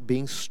point of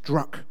being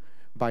struck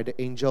by the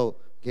angel,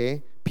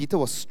 Peter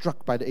was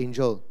struck by the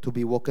angel to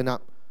be woken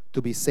up,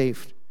 to be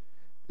saved.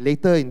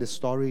 Later in the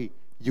story,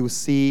 you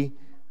see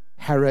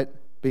Herod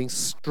being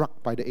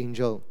struck by the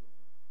angel,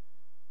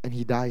 and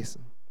he dies.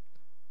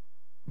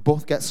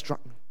 Both get struck.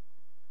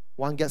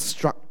 One gets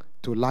struck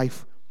to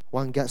life,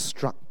 one gets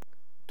struck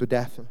to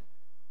death.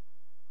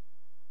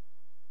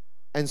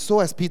 And so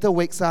as Peter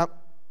wakes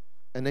up,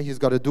 and then he's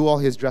got to do all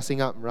his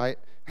dressing up, right?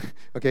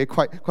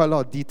 Quite a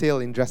lot of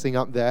detail in dressing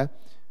up there.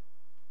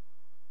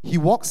 He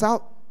walks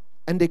out,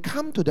 and they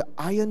come to the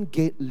iron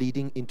gate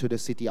leading into the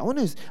city. I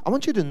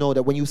want you to know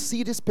that when you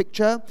see this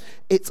picture,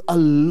 it's a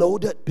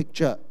loaded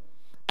picture.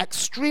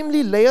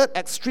 Extremely layered,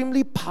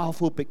 extremely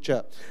powerful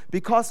picture.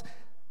 Because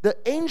the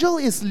angel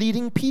is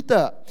leading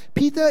Peter.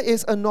 Peter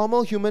is a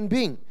normal human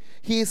being.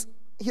 He's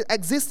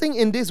existing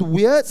in this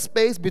weird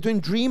space between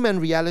dream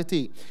and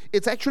reality.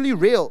 It's actually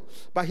real,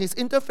 but he's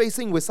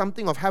interfacing with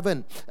something of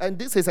heaven. And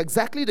this is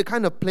exactly the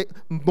kind of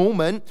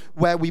moment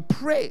where we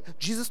pray.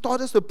 Jesus taught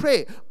us to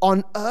pray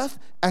on earth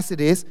as it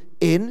is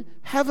in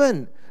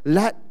heaven.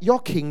 Let your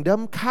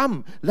kingdom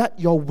come. Let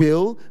your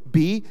will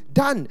be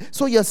done.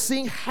 So you're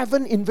seeing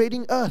heaven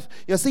invading earth.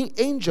 You're seeing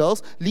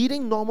angels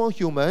leading normal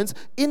humans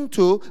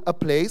into a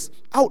place,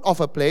 out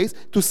of a place,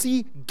 to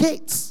see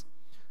gates,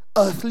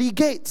 earthly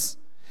gates.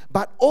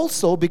 But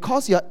also,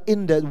 because you're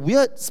in the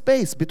weird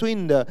space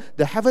between the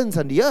heavens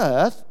and the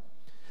earth,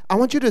 I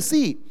want you to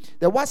see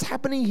that what's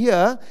happening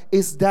here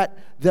is that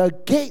the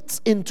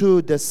gates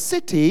into the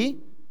city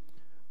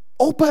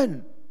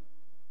open.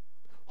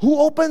 Who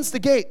opens the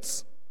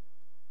gates?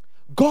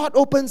 God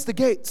opens the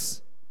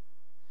gates.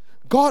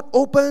 God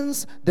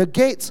opens the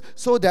gates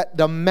so that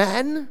the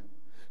man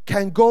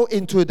can go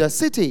into the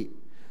city.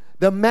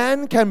 The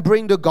man can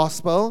bring the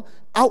gospel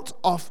out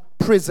of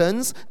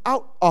prisons,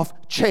 out of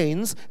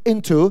chains,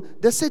 into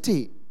the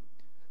city.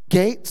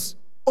 Gates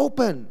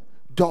open.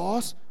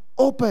 Doors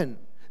open.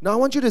 Now I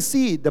want you to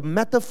see the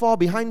metaphor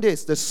behind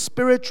this, the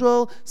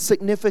spiritual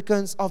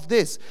significance of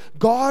this.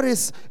 God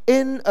is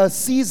in a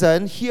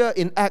season here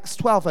in Acts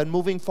 12 and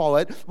moving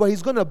forward where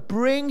he's going to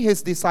bring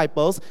his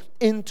disciples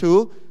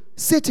into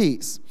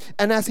cities.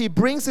 And as he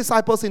brings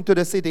disciples into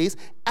the cities,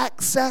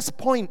 access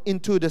point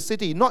into the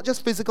city, not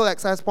just physical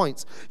access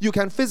points. You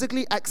can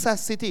physically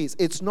access cities.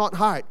 It's not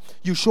hard.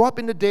 You show up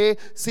in the day,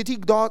 city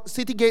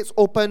gates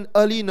open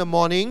early in the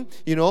morning,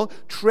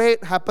 trade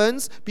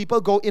happens,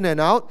 people go in and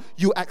out,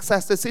 you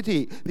access the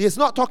city. He's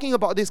not talking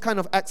about this kind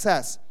of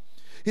access.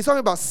 He's talking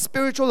about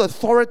spiritual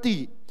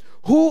authority.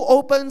 Who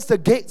opens the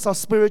gates of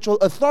spiritual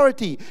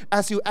authority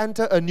as you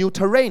enter a new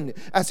terrain,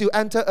 as you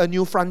enter a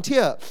new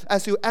frontier,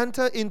 as you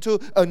enter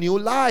into a new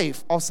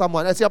life of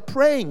someone, as you're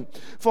praying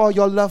for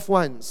your loved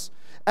ones,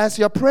 as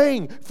you're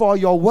praying for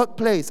your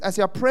workplace, as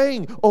you're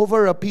praying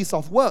over a piece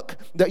of work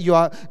that you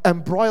are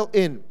embroiled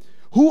in?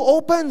 Who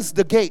opens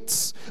the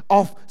gates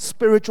of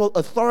spiritual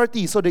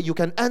authority so that you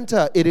can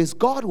enter? It is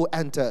God who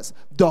enters.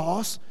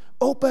 Doors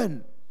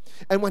open.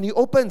 And when he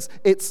opens,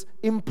 it's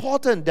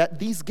important that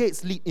these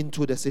gates lead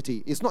into the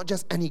city. It's not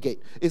just any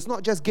gate. It's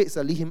not just gates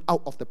that lead him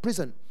out of the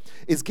prison.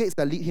 It's gates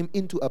that lead him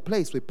into a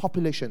place with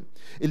population.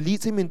 It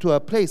leads him into a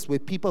place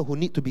with people who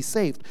need to be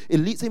saved. It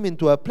leads him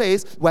into a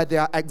place where there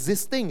are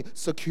existing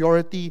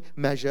security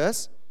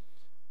measures,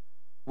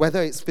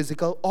 whether it's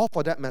physical or,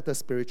 for that matter,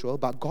 spiritual,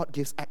 but God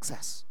gives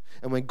access.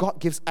 And when God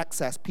gives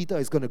access, Peter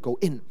is going to go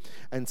in.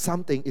 And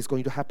something is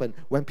going to happen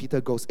when Peter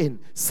goes in.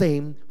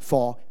 Same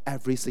for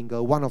every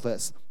single one of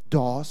us.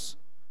 Doors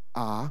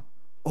are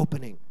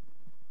opening.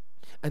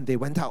 And they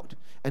went out.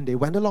 And they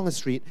went along the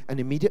street. And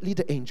immediately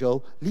the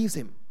angel leaves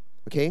him.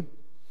 Okay?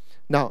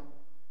 Now,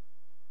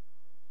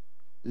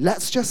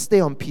 let's just stay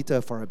on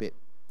Peter for a bit.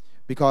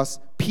 Because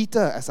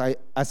Peter, as I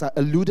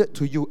alluded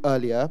to you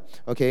earlier,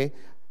 okay,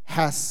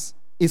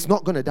 is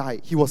not going to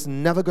die. He was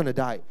never going to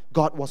die.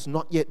 God was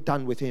not yet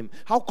done with him.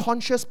 How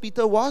conscious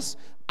Peter was,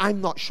 I'm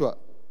not sure.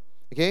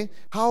 Okay?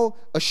 How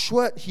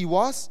assured he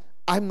was,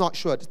 I'm not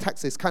sure. The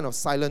text is kind of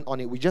silent on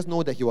it. We just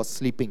know that he was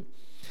sleeping.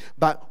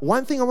 But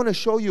one thing I want to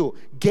show you,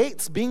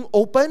 gates being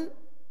open,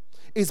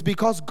 is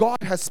because God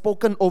has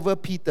spoken over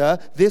Peter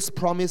this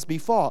promise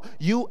before.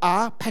 You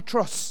are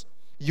Petros.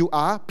 You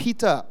are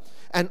Peter.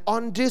 And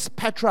on this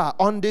Petra,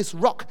 on this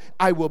rock,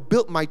 I will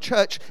build my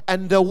church.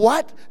 And the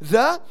what?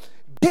 The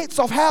gates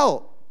of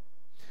hell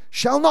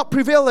shall not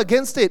prevail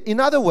against it. In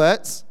other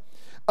words,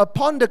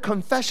 upon the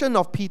confession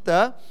of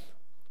Peter,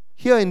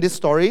 here in this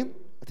story,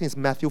 I think it's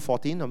Matthew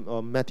 14,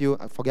 or Matthew,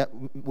 I forget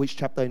which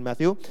chapter in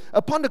Matthew.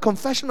 Upon the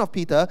confession of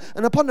Peter,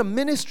 and upon the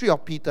ministry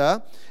of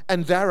Peter,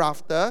 and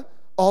thereafter,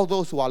 all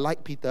those who are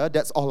like Peter,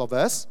 that's all of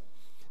us,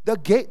 the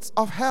gates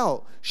of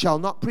hell shall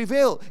not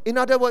prevail. In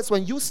other words,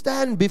 when you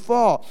stand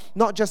before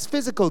not just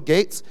physical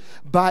gates,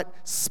 but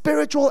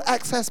spiritual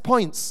access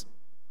points,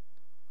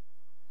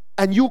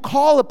 and you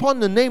call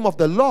upon the name of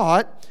the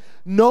Lord,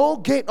 no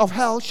gate of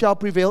hell shall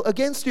prevail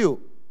against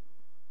you.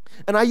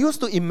 And I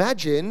used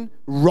to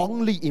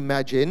wrongly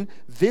imagine,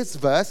 this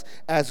verse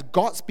as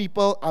God's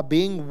people are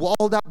being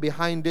walled up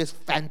behind this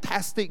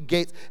fantastic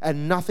gate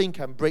and nothing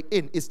can break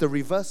in. It's the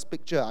reverse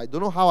picture. I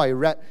don't know how I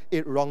read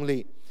it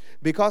wrongly.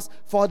 Because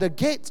for the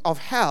gates of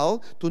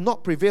hell to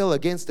not prevail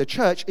against the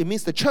church, it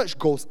means the church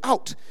goes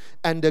out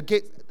and the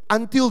gate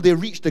until they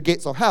reach the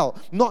gates of hell.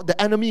 Not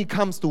the enemy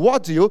comes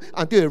towards you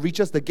until it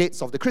reaches the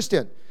gates of the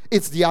Christian.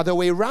 It's the other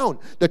way around.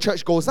 The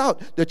church goes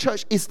out. The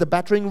church is the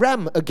battering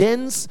ram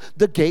against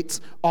the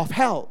gates of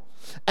hell.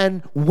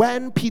 And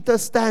when Peter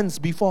stands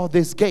before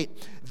this gate,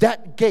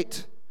 that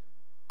gate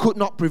could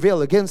not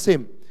prevail against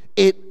him.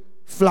 It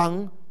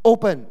flung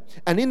open.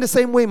 And in the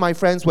same way, my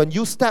friends, when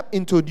you step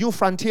into new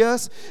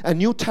frontiers and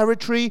new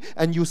territory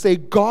and you say,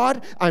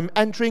 God, I'm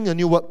entering a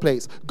new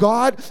workplace.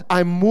 God,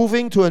 I'm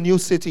moving to a new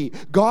city.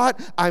 God,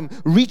 I'm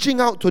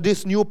reaching out to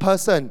this new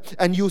person.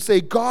 And you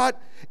say, God,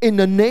 in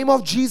the name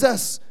of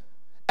Jesus,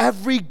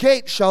 every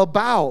gate shall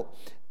bow,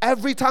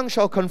 every tongue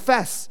shall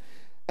confess,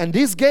 and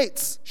these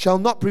gates shall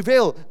not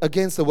prevail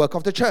against the work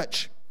of the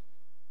church.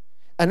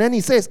 And then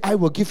he says, I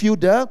will give you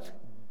the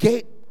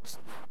gate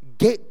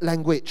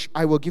language.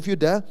 I will give you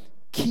the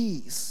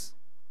keys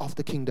of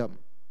the kingdom.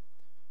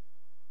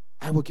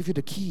 I will give you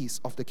the keys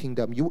of the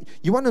kingdom. You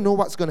want to know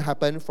what's going to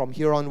happen from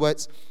here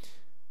onwards?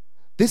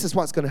 This is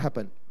what's going to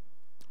happen.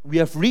 We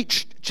have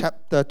reached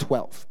chapter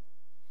 12.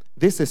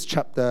 This is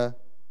chapter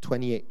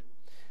 28.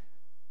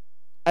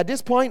 At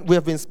this point, we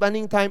have been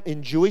spending time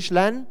in Jewish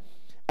land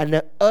and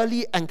an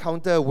early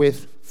encounter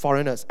with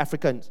foreigners,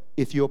 Africans,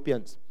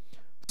 Ethiopians.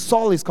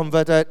 Saul is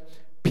converted,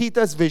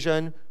 Peter's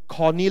vision,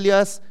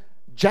 Cornelius,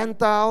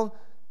 Gentile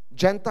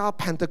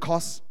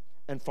Pentecost,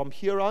 and from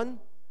here on,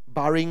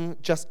 barring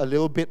just a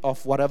little bit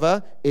of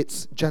whatever,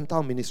 it's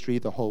Gentile ministry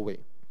the whole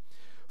way.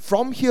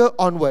 From here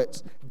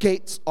onwards,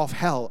 gates of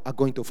hell are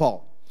going to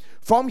fall.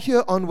 From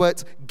here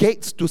onwards,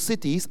 gates to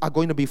cities are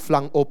going to be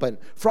flung open.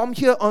 From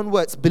here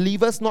onwards,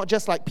 believers, not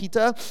just like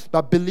Peter,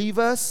 but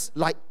believers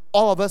like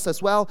all of us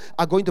as well,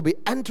 are going to be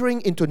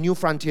entering into new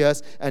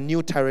frontiers and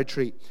new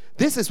territory.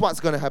 This is what's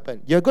going to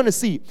happen. You're going to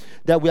see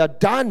that we are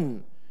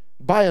done,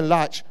 by and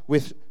large,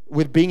 with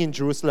being in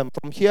Jerusalem.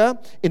 From here,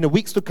 in the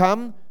weeks to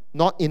come,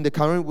 not in the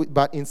current week,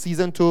 but in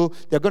season 2,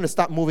 they're going to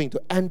start moving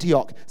to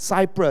Antioch,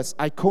 Cyprus,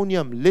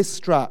 Iconium,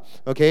 Lystra,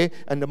 okay?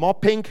 And the more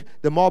pink,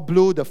 the more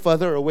blue, the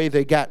further away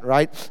they get,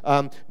 right?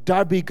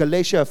 Derbe,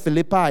 Galatia,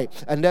 Philippi.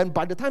 And then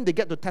by the time they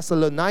get to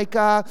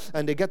Thessalonica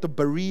and they get to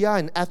Berea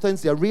and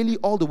Athens, they're really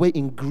all the way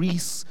in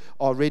Greece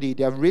already.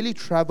 They've really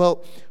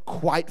traveled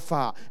quite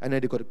far. And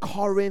then they go to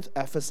Corinth,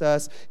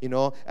 Ephesus,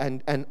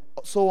 and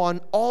so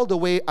on, all the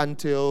way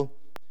until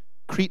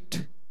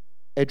Crete,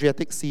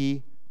 Adriatic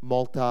Sea,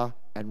 Malta,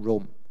 and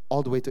Rome,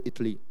 all the way to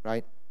Italy,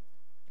 right?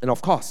 And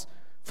of course,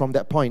 from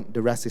that point,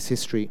 the rest is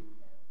history.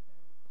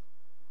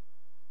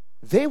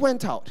 They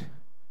went out,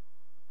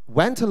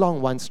 went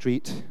along one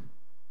street,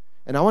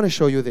 and I want to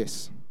show you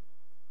this.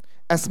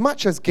 As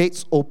much as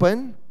gates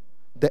open,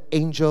 the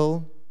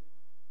angel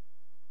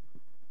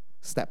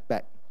stepped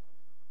back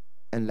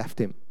and left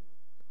him.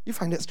 You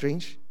find that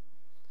strange?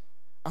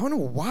 I wonder,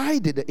 why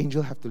did the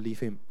angel have to leave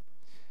him?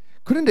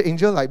 Couldn't the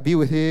angel be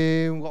with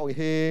him, walk with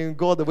him,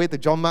 go all the way to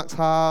John Mark's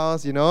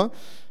house,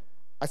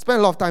 I spent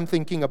a lot of time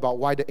thinking about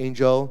why the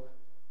angel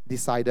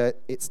decided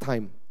it's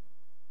time.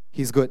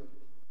 He's good.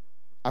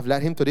 I've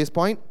led him to this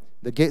point.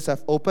 The gates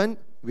have opened.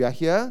 We are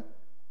here.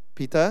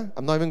 Peter,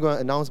 I'm not even going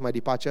to announce my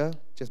departure.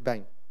 Just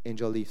bang,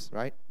 angel leaves,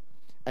 right?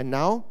 And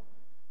now,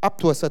 up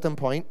to a certain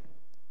point,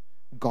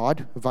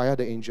 God, via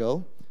the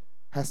angel,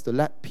 has to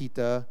let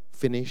Peter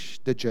finish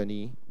the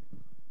journey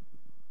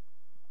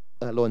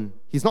alone.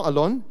 He's not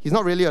alone. He's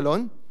not really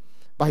alone,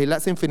 but he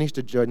lets him finish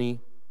the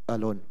journey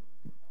alone.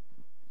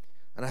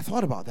 And I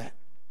thought about that.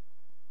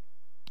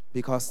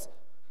 Because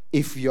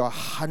if you're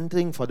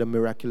hunting for the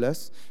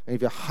miraculous, and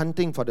if you're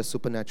hunting for the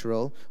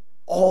supernatural,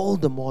 all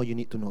the more you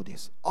need to know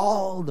this.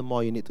 All the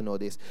more you need to know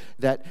this.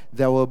 That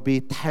there will be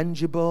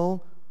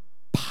tangible,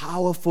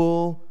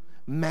 powerful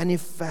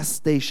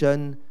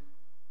manifestation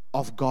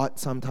of God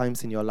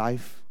sometimes in your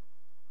life.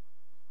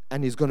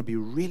 And it's going to be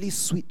really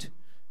sweet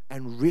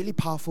and really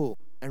powerful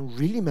and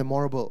really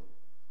memorable.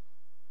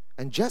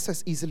 And just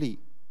as easily,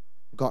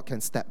 God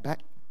can step back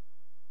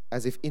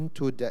as if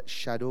into that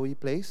shadowy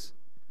place,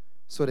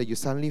 so that you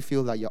suddenly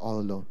feel like you're all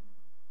alone.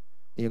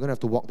 And you're going to have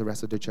to walk the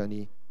rest of the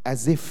journey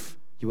as if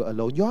you were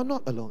alone. You are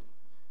not alone.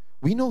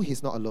 We know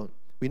he's not alone.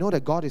 We know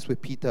that God is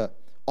with Peter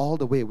all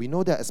the way. We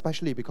know that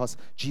especially because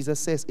Jesus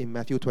says in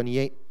Matthew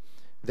 28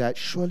 that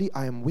surely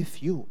I am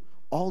with you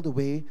all the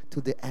way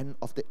to the end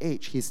of the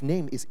age. His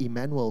name is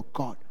Emmanuel,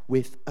 God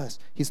with us.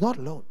 He's not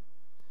alone.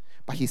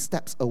 But he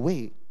steps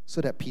away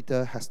so that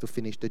Peter has to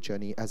finish the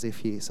journey as if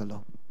he is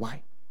alone.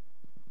 Why?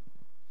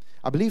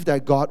 I believe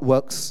that God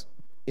works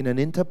in an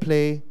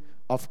interplay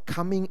of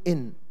coming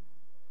in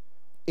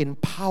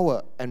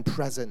power and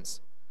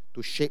presence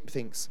to shape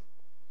things.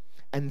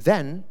 And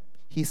then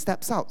he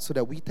steps out so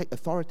that we take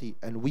authority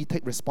and we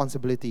take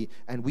responsibility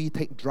and we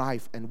take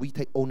drive and we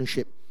take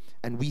ownership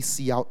and we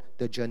see out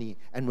the journey.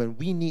 And when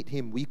we need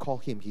him, we call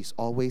him. He's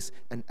always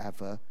and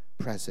ever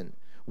present.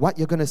 What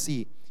you're going to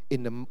see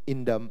in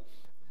the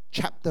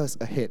chapters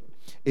ahead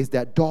is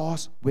that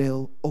doors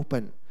will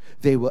open.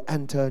 They will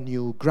enter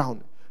new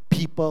ground.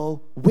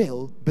 People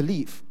will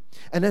believe.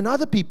 And then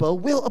other people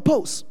will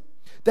oppose.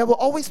 There will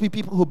always be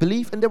people who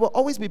believe and there will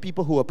always be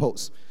people who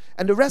oppose.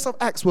 And the rest of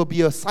Acts will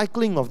be a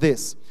cycling of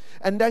this.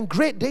 And then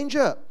great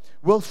danger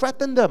will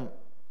threaten them.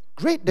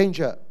 Great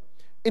danger.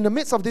 In the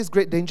midst of this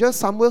great danger,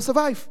 some will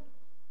survive,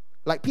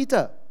 like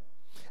Peter.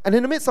 And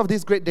in the midst of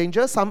this great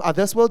danger, some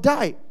others will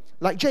die,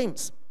 like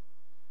James.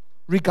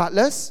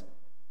 Regardless,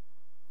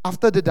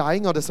 after the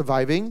dying or the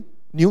surviving,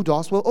 new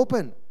doors will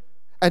open.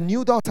 And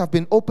new doors have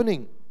been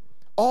opening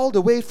all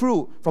the way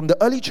through, from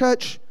the early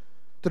church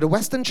to the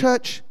Western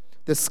church,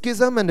 the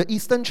schism and the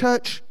Eastern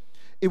church.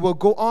 It will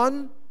go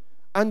on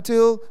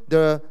until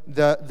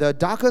the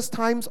darkest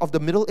times of the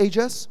Middle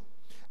Ages,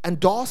 and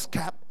doors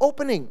kept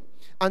opening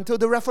until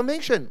the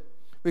Reformation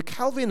with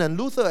Calvin and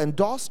Luther, and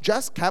doors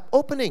just kept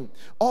opening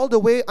all the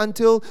way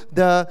until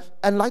the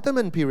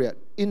Enlightenment period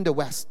in the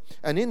West.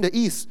 And in the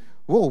East,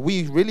 whoa,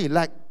 we really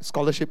lack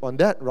scholarship on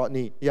that,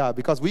 Rodney. Yeah,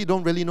 because we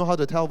don't really know how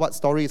to tell what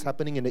story is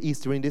happening in the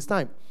East during this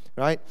time,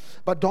 right?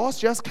 But doors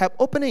just kept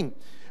opening.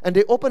 And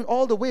they opened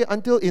all the way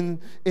until in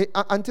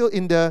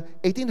the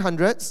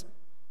 1800s.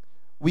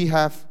 We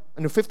have,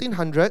 in the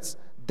 1500s,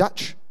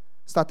 Dutch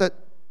started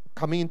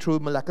coming in through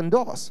Malaccan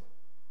doors,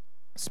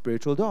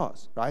 spiritual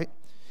doors, right?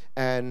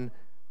 And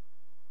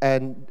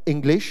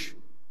English,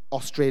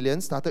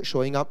 Australians started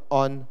showing up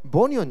on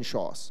Bornean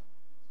shores.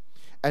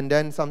 And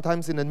then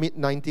sometimes in the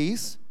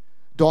mid-90s,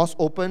 doors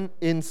opened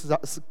in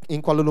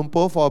Kuala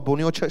Lumpur for a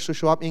Borneo church to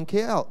show up in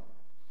KL.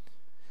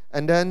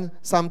 And then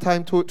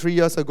sometime 2-3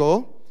 years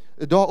ago,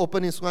 the door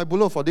opened in Sungai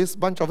Buloh for this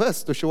bunch of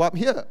us to show up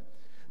here.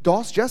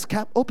 Doors just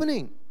kept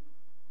opening.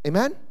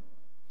 Amen?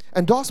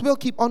 And doors will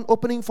keep on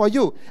opening for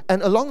you.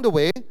 And along the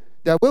way,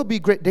 there will be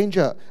great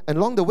danger. And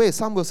along the way,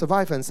 some will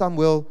survive and some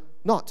will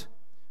not.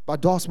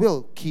 But doors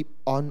will keep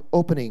on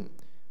opening.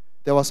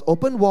 There was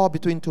open war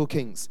between two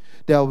kings.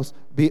 There will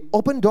be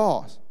open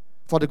doors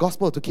for the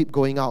gospel to keep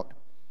going out.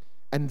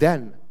 And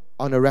then,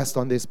 on a rest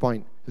on this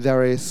point,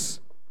 there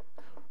is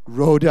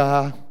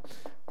Rhoda,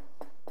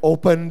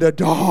 open the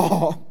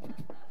door.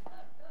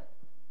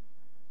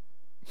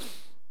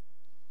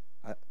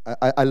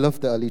 I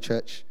love the early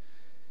church.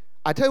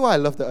 I tell you why I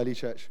love the early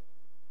church.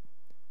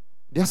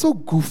 They're so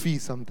goofy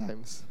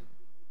sometimes.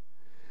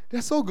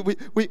 They're so good.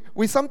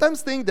 We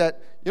sometimes think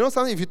that,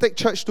 sometimes if you take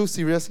church too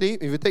seriously,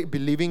 if you take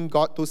believing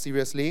God too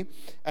seriously,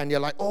 and you're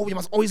like, oh, we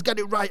must always get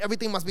it right.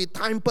 Everything must be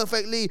timed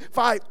perfectly.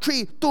 5,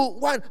 3, 2,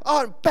 1,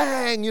 on,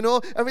 bang,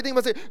 Everything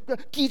must be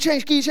key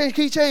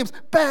change,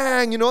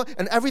 bang,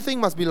 And everything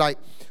must be like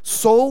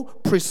so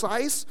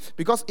precise,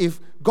 because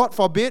if, God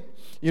forbid,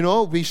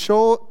 we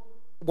show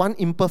one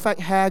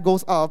imperfect hair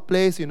goes out of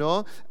place,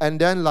 and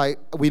then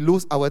we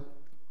lose our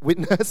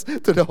witness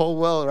to the whole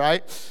world,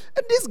 right?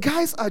 And these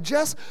guys are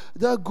just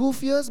the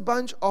goofiest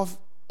bunch of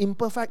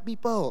imperfect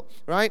people,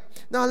 right?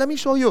 Now, let me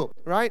show you,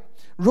 right?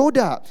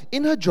 Rhoda,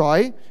 in her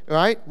joy,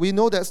 right? We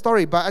know that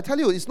story, but I tell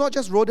you, it's not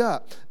just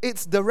Rhoda.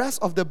 It's the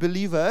rest of the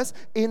believers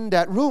in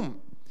that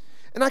room.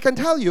 And I can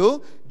tell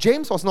you,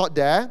 James was not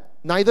there.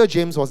 Neither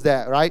James was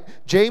there, right?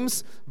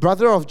 James,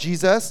 brother of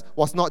Jesus,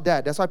 was not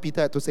there. That's why Peter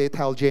had to say,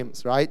 tell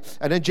James, right?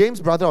 And then James,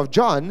 brother of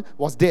John,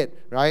 was dead,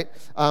 right?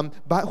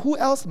 But who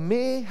else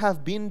may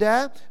have been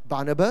there?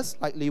 Barnabas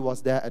likely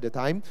was there at the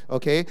time,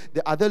 okay?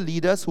 The other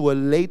leaders who were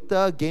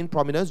later gained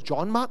prominence,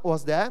 John Mark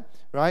was there,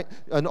 right?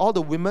 And all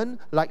the women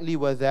likely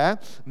were there.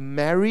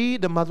 Mary,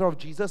 the mother of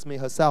Jesus, may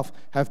herself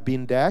have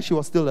been there. She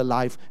was still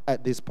alive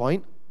at this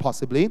point,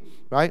 possibly,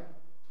 right?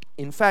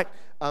 In fact,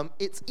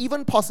 it's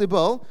even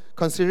possible,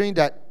 considering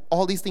that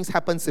all these things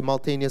happened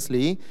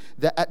simultaneously,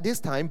 that at this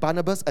time,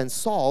 Barnabas and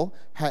Saul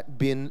had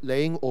been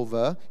laying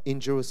over in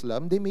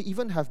Jerusalem. They may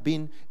even have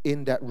been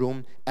in that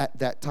room at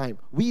that time.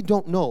 We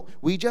don't know.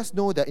 We just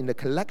know that in the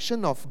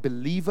collection of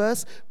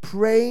believers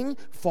praying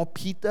for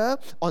Peter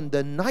on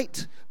the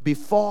night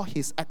before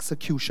his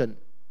execution,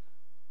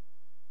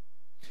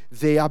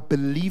 they are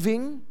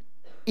believing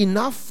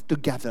enough to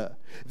gather.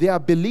 They are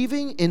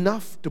believing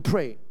enough to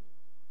pray.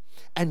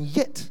 And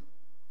yet,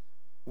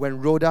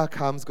 when Rhoda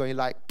comes going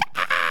like,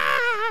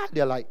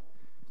 they're like,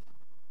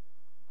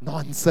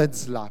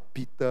 Nonsense lah,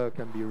 Peter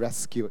can be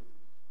rescued.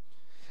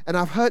 And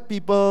I've heard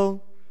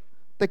people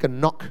take a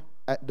knock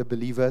at the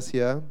believers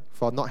here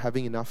for not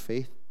having enough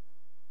faith.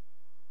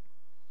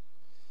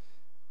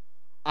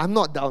 I'm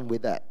not down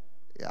with that.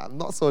 Yeah, I'm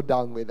not so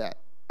down with that.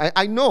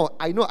 I know,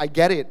 I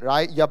get it,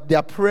 right?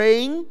 They're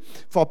praying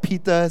for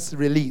Peter's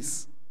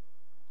release.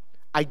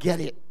 I get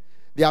it.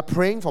 They are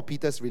praying for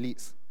Peter's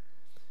release.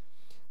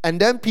 And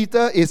then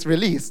Peter is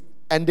released,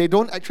 and they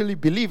don't actually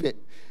believe it.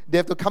 They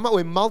have to come up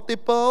with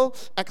multiple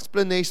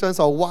explanations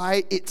of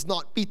why it's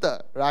not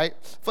Peter, right?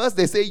 First,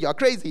 they say, you're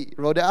crazy,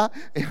 Rhoda.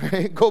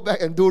 Go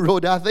back and do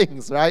Rhoda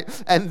things, right?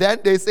 And then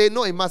they say,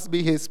 no, it must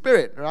be his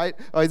spirit, right?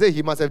 Or they say,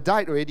 he must have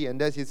died already.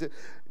 And then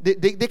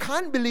they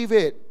can't believe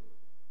it.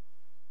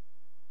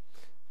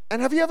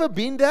 And have you ever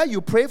been there?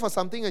 You pray for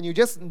something and you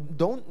just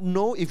don't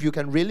know if you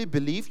can really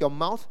believe. Your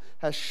mouth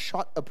has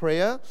shot a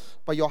prayer,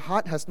 but your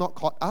heart has not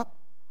caught up.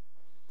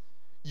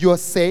 You're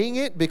saying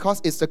it because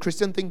it's the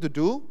Christian thing to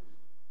do.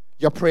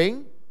 You're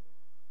praying,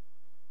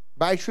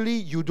 but actually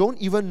you don't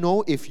even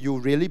know if you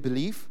really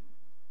believe.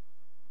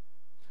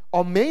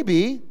 Or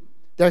maybe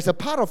there's a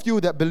part of you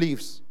that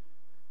believes,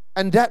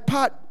 and that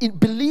part, it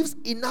believes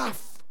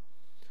enough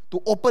to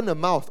open a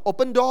mouth.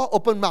 Open door,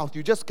 open mouth.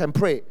 You just can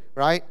pray,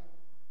 right?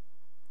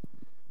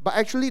 But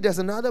actually there's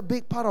another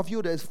big part of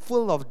you that is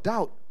full of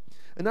doubt.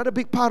 Another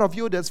big part of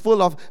you that's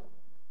full of,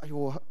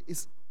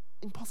 it's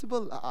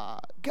impossible.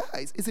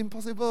 Guys, it's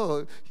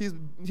impossible.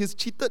 He's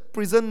cheated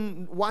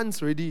prison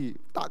once already.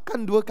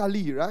 Takkan dua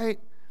kali, right?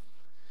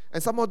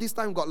 And somehow this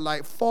time got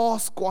like 4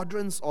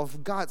 squadrons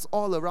of guards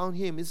all around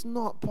him. It's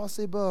not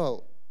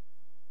possible.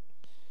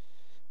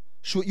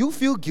 Should you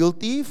feel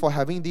guilty for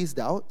having these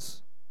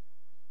doubts?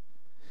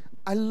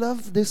 I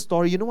love this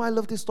story. You know why I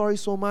love this story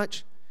so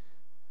much?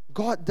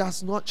 God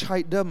does not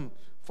chide them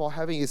for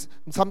having it.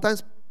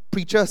 Sometimes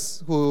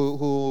preachers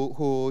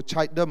who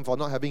chide them for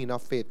not having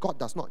enough faith. God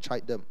does not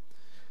chide them.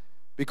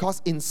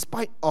 Because in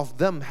spite of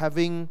them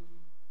having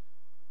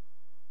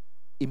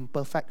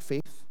imperfect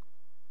faith,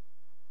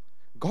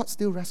 God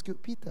still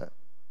rescued Peter.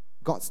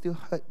 God still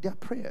heard their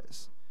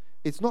prayers.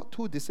 It's not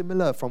too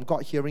dissimilar from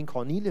God hearing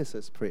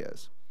Cornelius'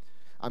 prayers.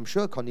 I'm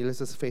sure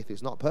Cornelius' faith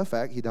is not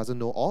perfect. He doesn't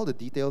know all the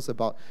details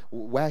about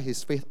where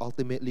his faith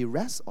ultimately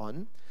rests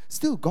on.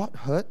 Still, God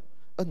heard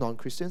a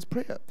non-Christian's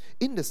prayer.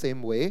 In the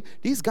same way,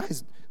 these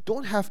guys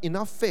don't have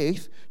enough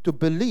faith to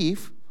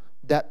believe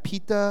that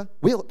Peter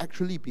will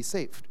actually be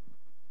saved.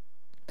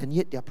 And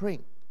yet they're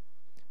praying.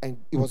 And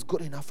it was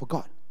good enough for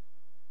God.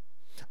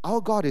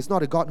 Our God is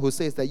not a God who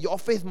says that your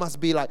faith must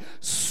be like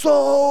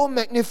so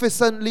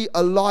magnificently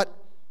a lot,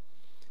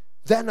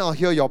 then I'll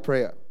hear your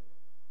prayer.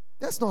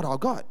 That's not our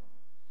God.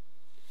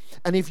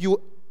 And if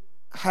you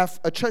have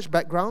a church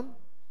background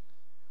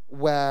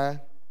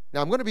where,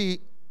 now I'm going to be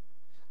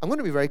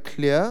very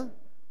clear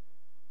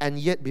and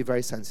yet be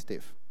very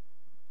sensitive.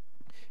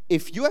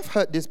 If you have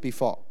heard this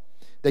before,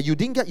 that you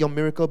didn't get your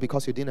miracle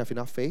because you didn't have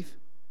enough faith,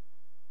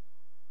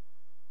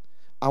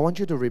 I want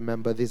you to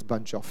remember this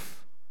bunch of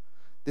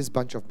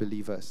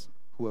believers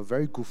who were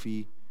very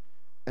goofy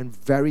and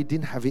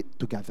didn't have it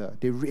together.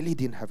 They really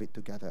didn't have it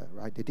together,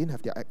 right? They didn't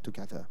have their act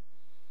together.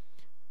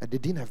 And they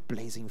didn't have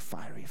blazing,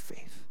 fiery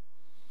faith.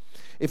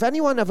 If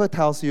anyone ever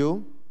tells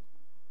you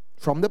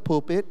from the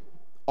pulpit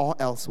or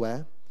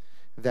elsewhere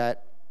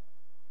that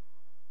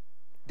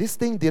this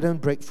thing didn't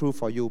break through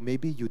for you,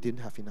 maybe you didn't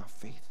have enough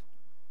faith.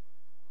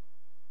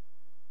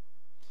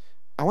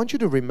 I want you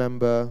to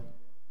remember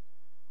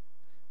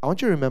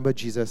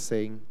Jesus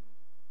saying,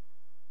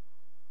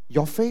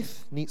 your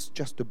faith needs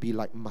just to be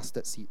like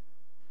mustard seed.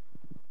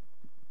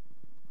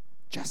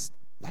 Just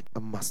like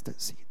a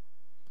mustard seed.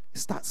 It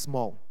starts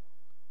small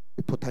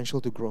with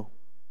potential to grow.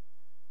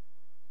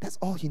 That's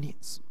all he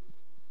needs.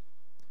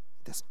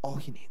 That's all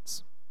he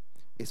needs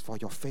is for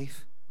your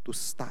faith to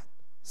start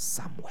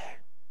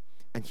somewhere.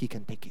 And he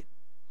can take it.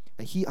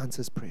 And he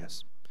answers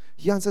prayers.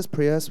 He answers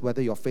prayers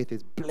whether your faith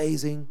is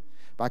blazing.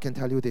 But I can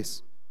tell you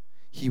this.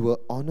 He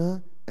will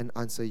honor and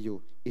answer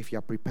you if you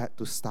are prepared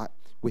to start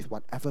with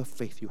whatever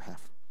faith you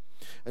have.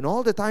 And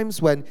all the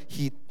times when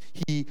he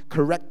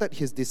corrected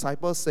his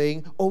disciples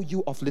saying, oh,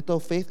 you of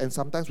little faith, and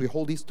sometimes we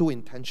hold these two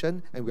in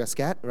tension and we are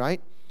scared,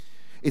 right?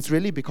 It's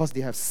really because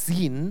they have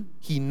seen,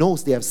 he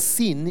knows they have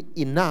seen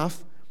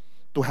enough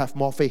to have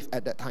more faith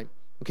at that time,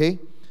 okay?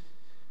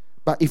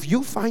 But if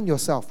you find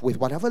yourself with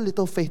whatever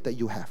little faith that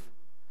you have,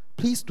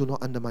 please do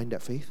not undermine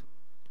that faith.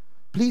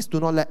 Please do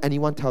not let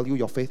anyone tell you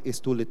your faith is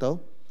too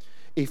little.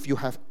 If you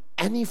have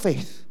any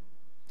faith,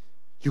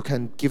 you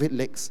can give it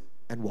legs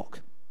and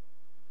walk.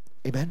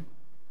 Amen?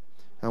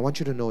 I want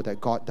you to know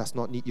that God does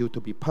not need you to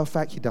be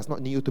perfect. He does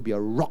not need you to be a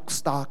rock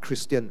star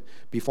Christian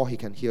before he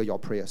can hear your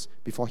prayers,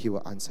 before he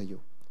will answer you.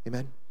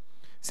 Amen?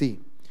 See,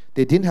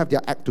 they didn't have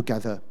their act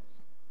together.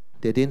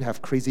 They didn't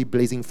have crazy,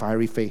 blazing,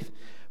 fiery faith,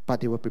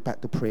 but they were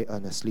prepared to pray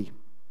earnestly.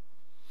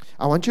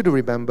 I want you to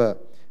remember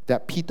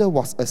that Peter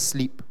was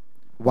asleep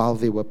while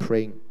they were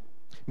praying.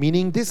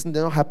 Meaning this did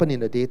not happen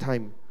in the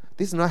daytime.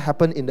 This did not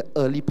happen in the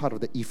early part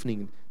of the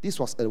evening. This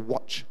was a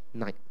watch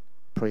night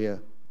prayer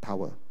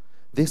tower.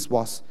 This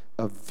was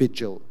a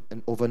vigil,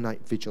 an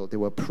overnight vigil. They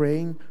were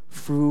praying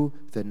through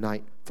the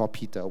night for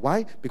Peter.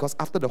 Why? Because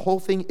after the whole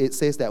thing, it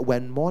says that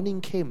when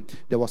morning came,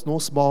 there was no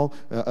small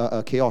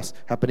chaos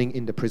happening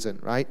in the prison,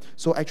 right?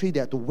 So actually, they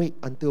had to wait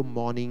until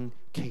morning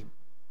came.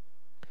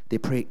 They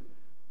prayed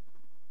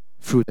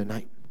through the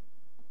night.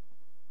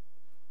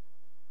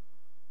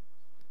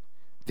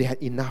 They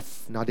had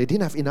enough. Now, they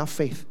didn't have enough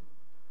faith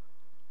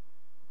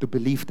to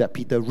believe that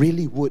Peter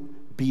really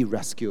would be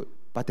rescued,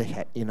 but they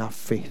had enough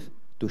faith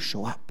to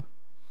show up.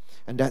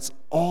 And that's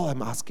all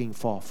I'm asking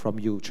for from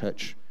you,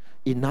 church.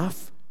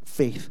 Enough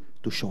faith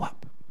to show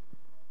up.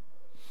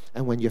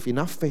 And when you have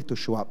enough faith to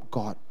show up,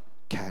 God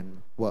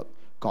can work.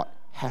 God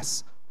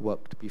has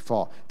worked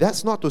before.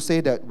 That's not to say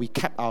that we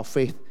kept our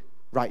faith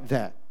right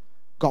there.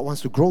 God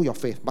wants to grow your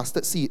faith.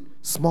 Mustard seed,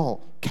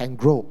 small, can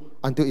grow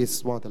until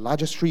it's one of the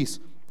largest trees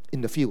in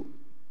the field.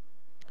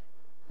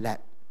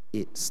 Let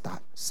it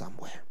start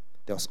somewhere.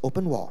 There was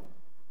open wall.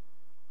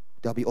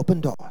 There'll be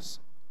open doors.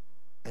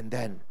 And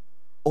then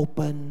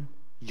open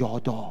your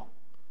door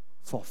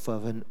for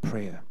fervent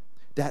prayer.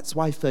 That's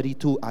why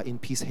 32 are in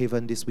Peace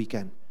Haven this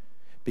weekend,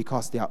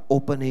 because they are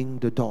opening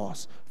the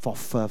doors for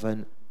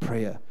fervent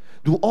prayer.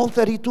 Do all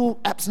 32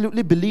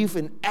 absolutely believe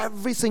in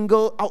every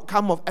single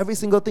outcome of every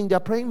single thing they're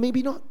praying?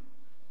 Maybe not.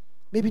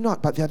 Maybe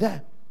not, but they're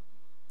there.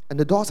 And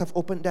the doors have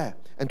opened there.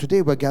 And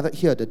today we're gathered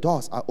here. The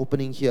doors are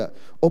opening here.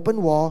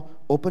 Open wall,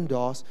 open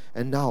doors,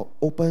 and now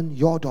open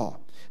your door.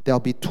 There'll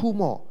be 2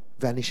 more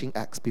vanishing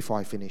acts before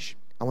I finish.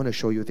 I want to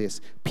show you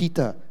this.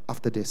 Peter,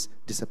 after this,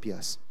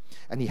 disappears.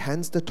 And he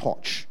hands the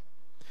torch.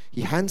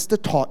 He hands the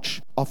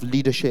torch of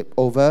leadership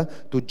over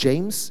to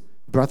James,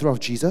 brother of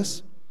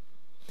Jesus.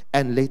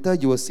 And later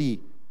you will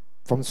see,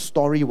 from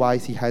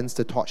story-wise, he hands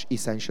the torch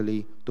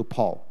essentially to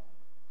Paul.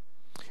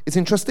 It's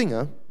interesting,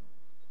 huh?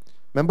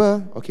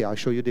 Remember? Okay, I'll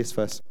show you this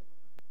first.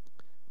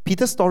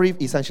 Peter's story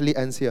essentially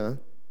ends here.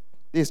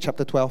 This is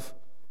chapter 12.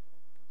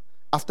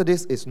 After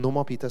this is no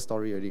more Peter's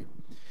story already.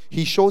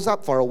 He shows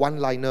up for a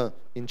one-liner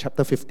in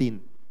chapter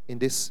 15, in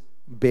this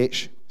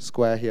beige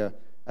square here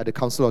at the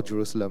Council of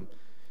Jerusalem.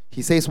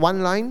 He says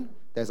one line,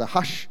 there's a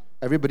hush,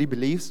 everybody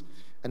believes,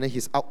 and then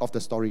he's out of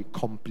the story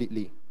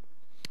completely.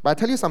 But I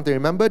tell you something,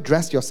 remember,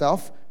 dress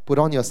yourself, put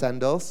on your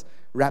sandals,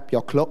 wrap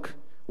your cloak.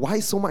 Why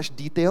so much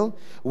detail?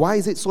 Why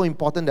is it so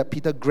important that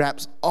Peter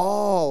grabs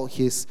all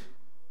his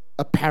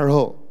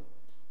apparel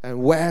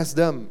and wears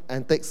them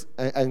and takes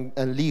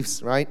and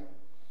leaves, right?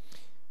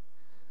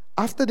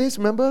 After this,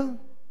 remember,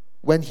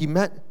 when he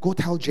met, go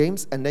tell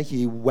James, and then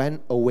he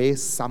went away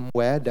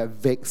somewhere, that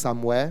vague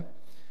somewhere,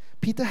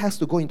 Peter has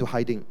to go into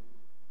hiding.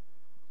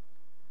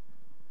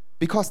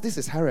 Because this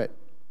is Herod.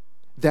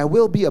 There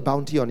will be a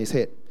bounty on his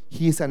head.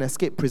 He is an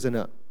escaped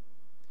prisoner.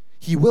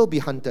 He will be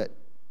hunted.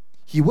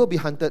 He will be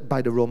hunted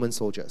by the Roman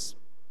soldiers.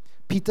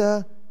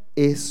 Peter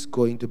is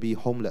going to be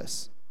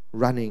homeless,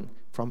 running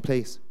from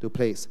place to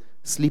place,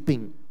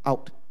 sleeping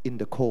out in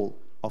the cold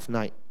of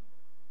night,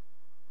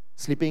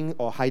 sleeping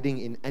or hiding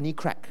in any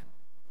crack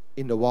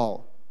in the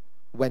wall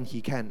when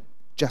he can,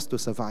 just to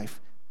survive,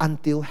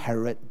 until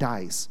Herod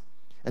dies.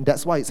 And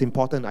that's why it's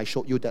important, I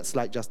showed you that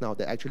slide just now,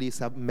 that actually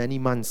many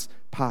months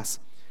pass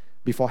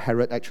before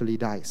Herod actually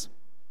dies.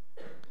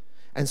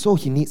 And so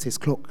he needs his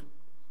cloak.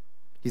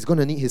 He's going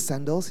to need his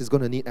sandals. He's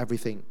going to need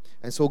everything.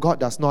 And so God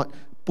does not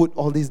put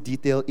all this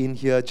detail in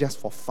here just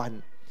for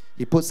fun.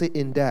 He puts it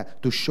in there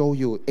to show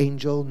you,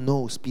 angel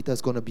knows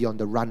Peter's going to be on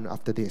the run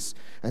after this.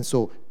 And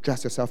so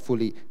dress yourself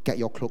fully, get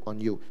your cloak on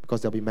you,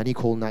 because there'll be many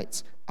cold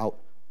nights out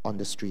on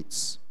the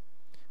streets.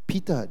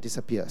 Peter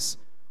disappears.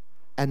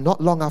 And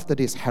not long after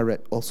this,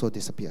 Herod also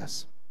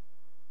disappears.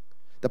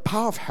 The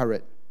power of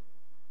Herod,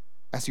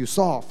 as you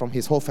saw from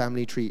his whole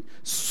family tree,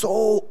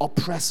 so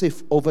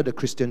oppressive over the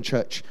Christian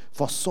church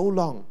for so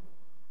long,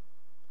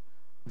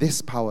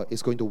 this power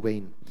is going to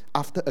wane.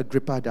 After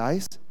Agrippa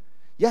dies,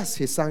 yes,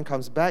 his son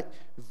comes back,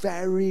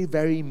 very,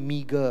 very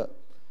meager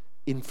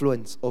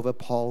influence over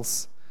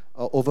Paul's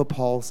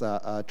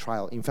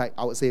trial. In fact,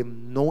 I would say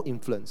no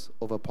influence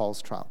over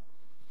Paul's trial.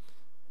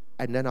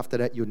 And then after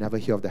that, you never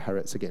hear of the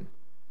Herods again.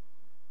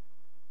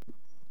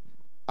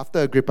 After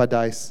Agrippa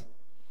dies,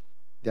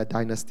 their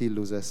dynasty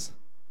loses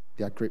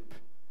their grip.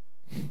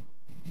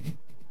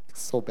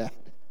 So bad.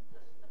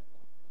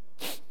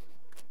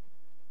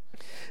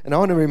 And I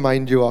want to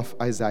remind you of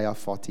Isaiah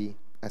 40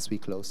 as we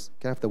close.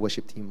 Can I have the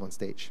worship team on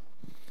stage?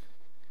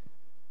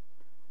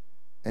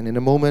 And in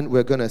a moment,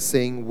 we're going to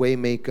sing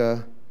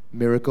Waymaker,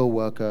 Miracle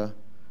Worker,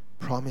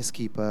 Promise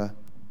Keeper,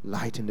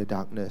 Light in the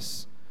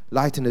Darkness.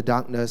 Light in the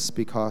darkness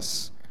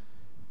because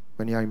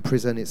when you're in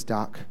prison, it's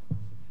dark.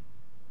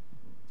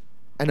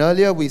 And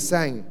earlier we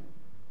sang,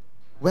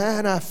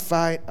 when I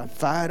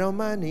fight on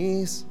my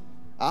knees.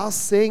 I'll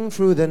sing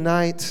through the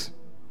night.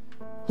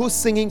 Who's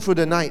singing through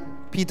the night?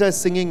 Peter is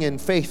singing in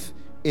faith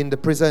in the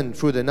prison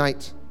through the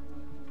night.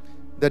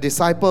 The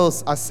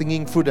disciples are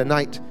singing through the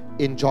night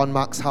in John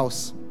Mark's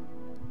house.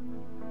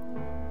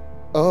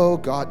 Oh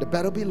God, the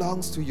battle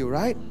belongs to you,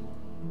 right?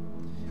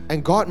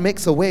 And God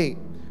makes a way.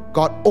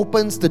 God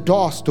opens the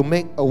doors to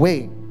make a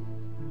way.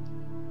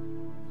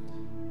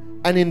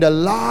 And in the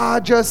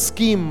larger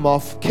scheme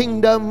of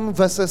kingdom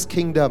versus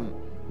kingdom,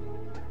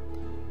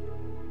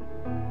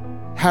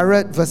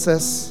 Herod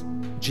versus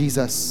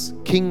Jesus,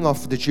 King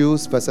of the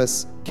Jews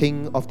versus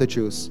King of the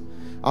Jews.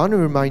 I want to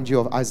remind you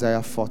of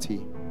Isaiah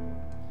 40.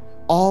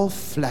 All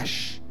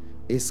flesh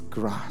is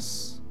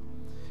grass,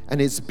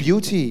 and its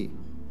beauty,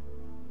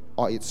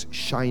 or its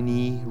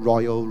shiny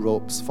royal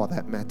robes for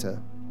that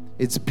matter,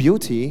 its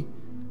beauty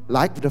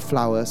like the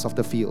flowers of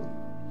the field.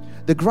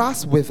 The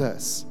grass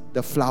withers,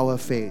 the flower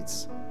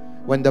fades.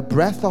 When the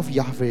breath of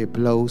Yahweh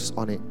blows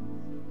on it,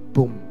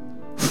 boom,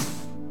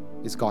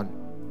 it's gone.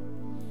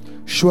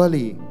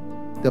 Surely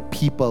the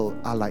people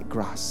are like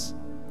grass.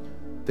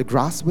 The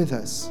grass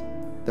withers,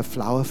 the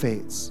flower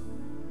fades,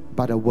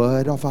 but the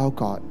word of our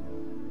God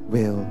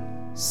will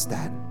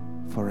stand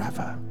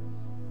forever.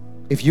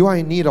 If you are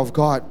in need of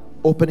God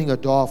opening a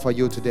door for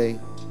you today,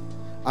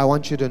 I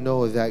want you to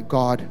know that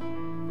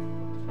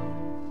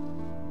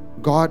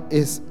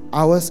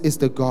ours is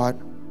the God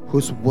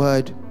whose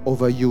word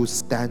over you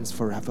stands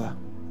forever.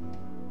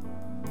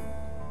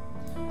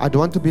 I don't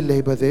want to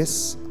belabor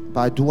this, but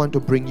I do want to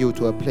bring you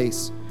to a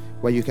place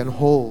where you can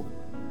hold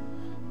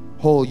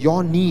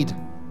your need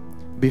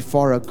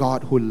before a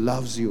God who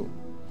loves you.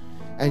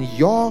 And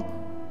you're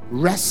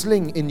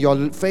wrestling in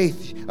your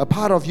faith. A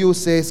part of you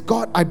says,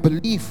 God, I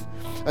believe.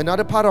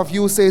 Another part of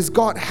you says,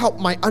 God, help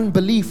my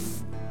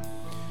unbelief.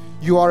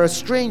 You are a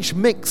strange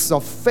mix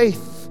of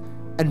faith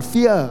and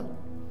fear.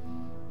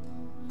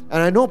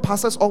 And I know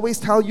pastors always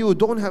tell you,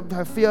 don't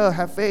have fear,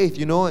 have faith,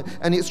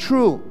 and it's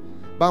true.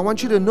 But I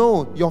want you to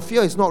know, your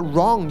fear is not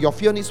wrong. Your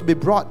fear needs to be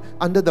brought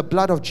under the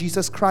blood of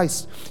Jesus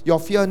Christ. Your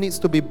fear needs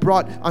to be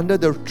brought under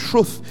the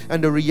truth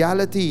and the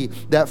reality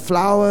that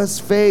flowers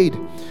fade,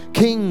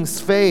 kings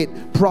fade,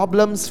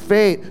 problems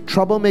fade,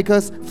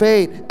 troublemakers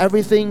fade,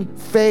 everything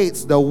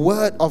fades. The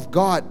word of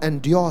God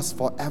endures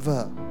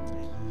forever.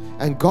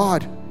 And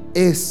God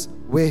is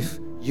with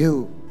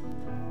you.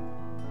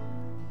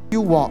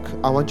 You walk,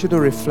 I want you to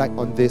reflect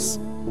on this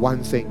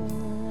one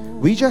thing.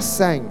 We just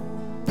sang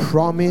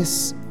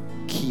promise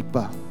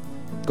keeper.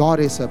 God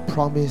is a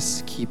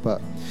promise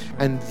keeper.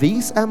 And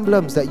these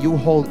emblems that you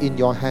hold in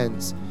your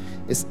hands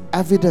is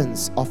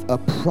evidence of a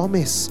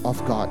promise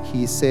of God.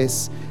 He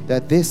says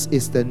that this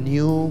is the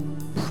new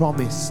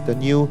promise, the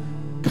new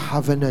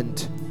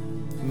covenant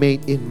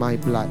made in my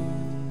blood.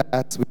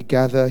 As we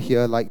gather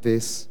here like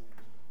this,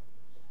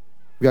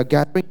 we are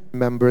gathering in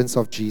remembrance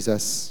of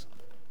Jesus.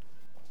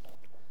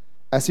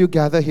 As you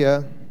gather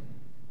here,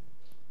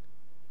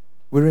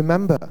 we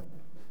remember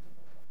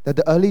that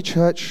the early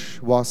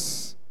church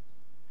was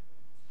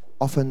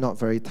often not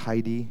very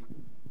tidy.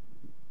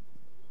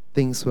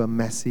 Things were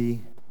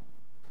messy.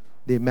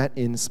 They met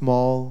in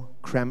small,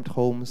 cramped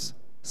homes,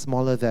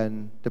 smaller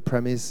than the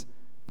premise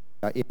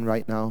we are in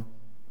right now.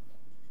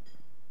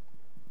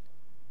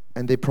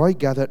 And they probably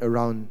gathered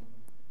around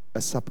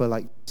a supper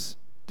like this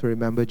to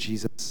remember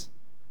Jesus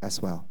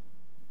as well.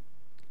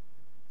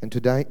 And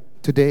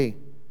today,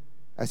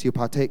 as you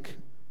partake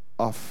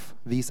of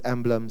these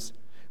emblems,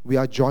 we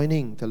are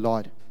joining the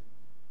Lord.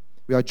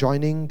 We are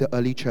joining the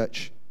early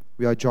church.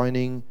 We are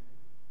joining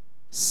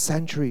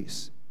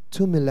centuries,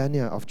 2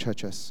 millennia of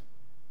churches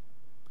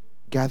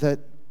gathered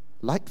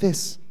like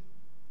this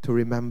to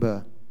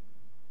remember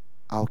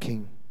our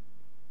King,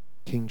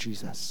 King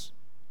Jesus.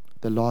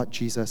 The Lord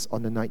Jesus,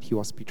 on the night he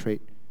was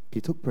betrayed, he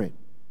took bread.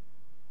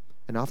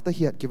 And after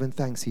he had given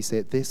thanks, he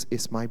said, "This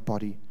is my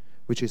body,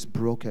 which is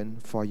broken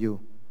for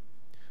you.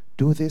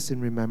 Do this in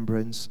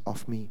remembrance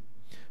of me."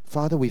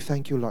 Father, we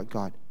thank you, Lord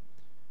God,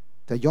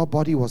 that your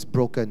body was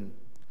broken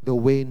the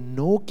way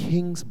no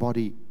king's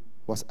body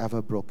was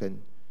ever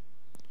broken.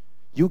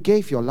 You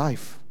gave your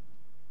life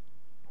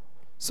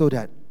so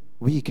that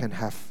we can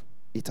have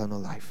eternal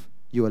life.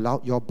 You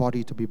allowed your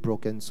body to be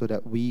broken so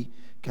that we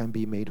can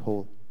be made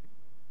whole.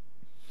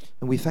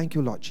 And we thank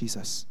you, Lord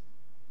Jesus,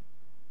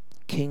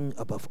 King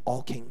above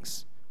all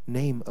kings,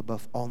 name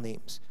above all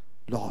names,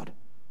 Lord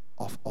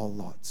of all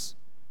lords.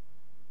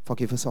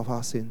 Forgive us of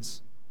our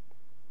sins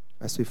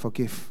as we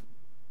forgive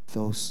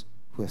those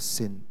who have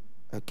sinned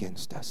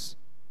against us.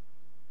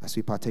 As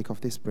we partake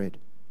of this bread,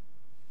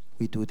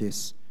 we do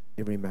this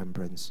in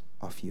remembrance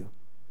of you.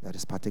 Let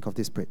us partake of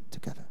this bread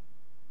together.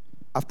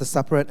 After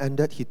supper had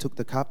ended, he took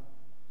the cup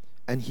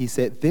and he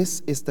said,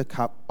 "This is the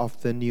cup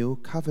of the new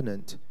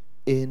covenant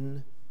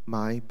in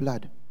my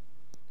blood.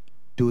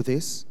 Do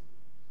this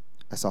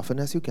as often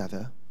as you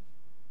gather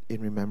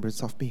in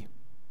remembrance of me."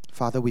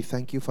 Father, we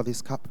thank you for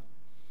this cup.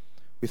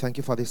 We thank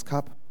you for this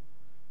cup,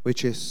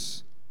 which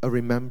is a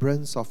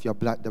remembrance of your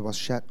blood that was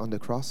shed on the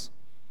cross,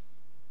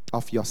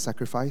 of your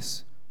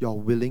sacrifice, your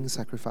willing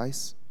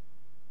sacrifice,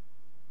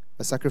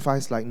 a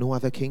sacrifice like no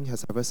other king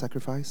has ever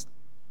sacrificed.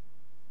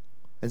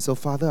 And so,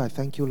 Father, I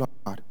thank you, Lord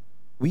God.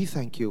 We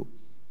thank you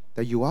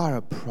that you are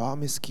a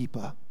promise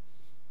keeper.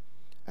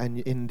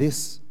 And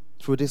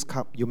through this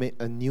cup, you made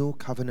a new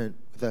covenant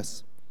with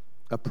us,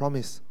 a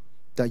promise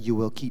that you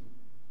will keep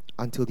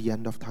until the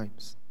end of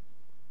times.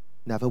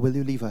 Never will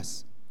you leave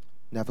us.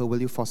 Never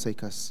will you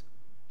forsake us.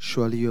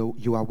 Surely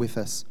you are with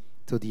us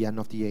till the end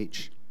of the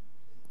age.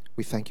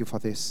 We thank you for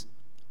this.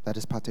 Let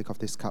us partake of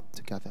this cup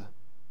together.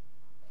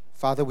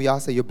 Father, we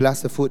ask that you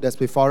bless the food that's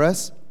before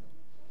us.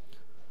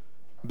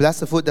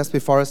 Bless the food that's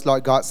before us,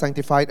 Lord God,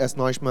 sanctified as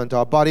nourishment to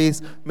our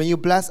bodies. May you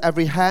bless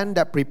every hand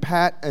that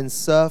prepared and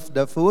served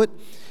the food.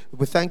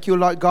 We thank you,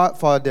 Lord God,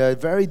 for the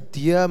very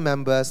dear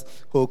members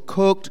who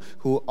cooked,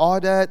 who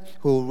ordered,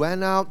 who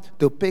went out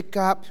to pick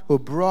up, who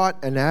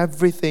brought, and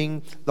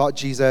everything. Lord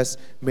Jesus,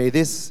 may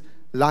this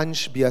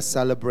lunch be a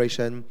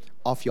celebration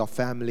of your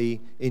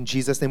family. In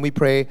Jesus' name we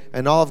pray.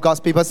 And all of God's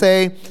people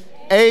say,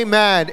 Amen.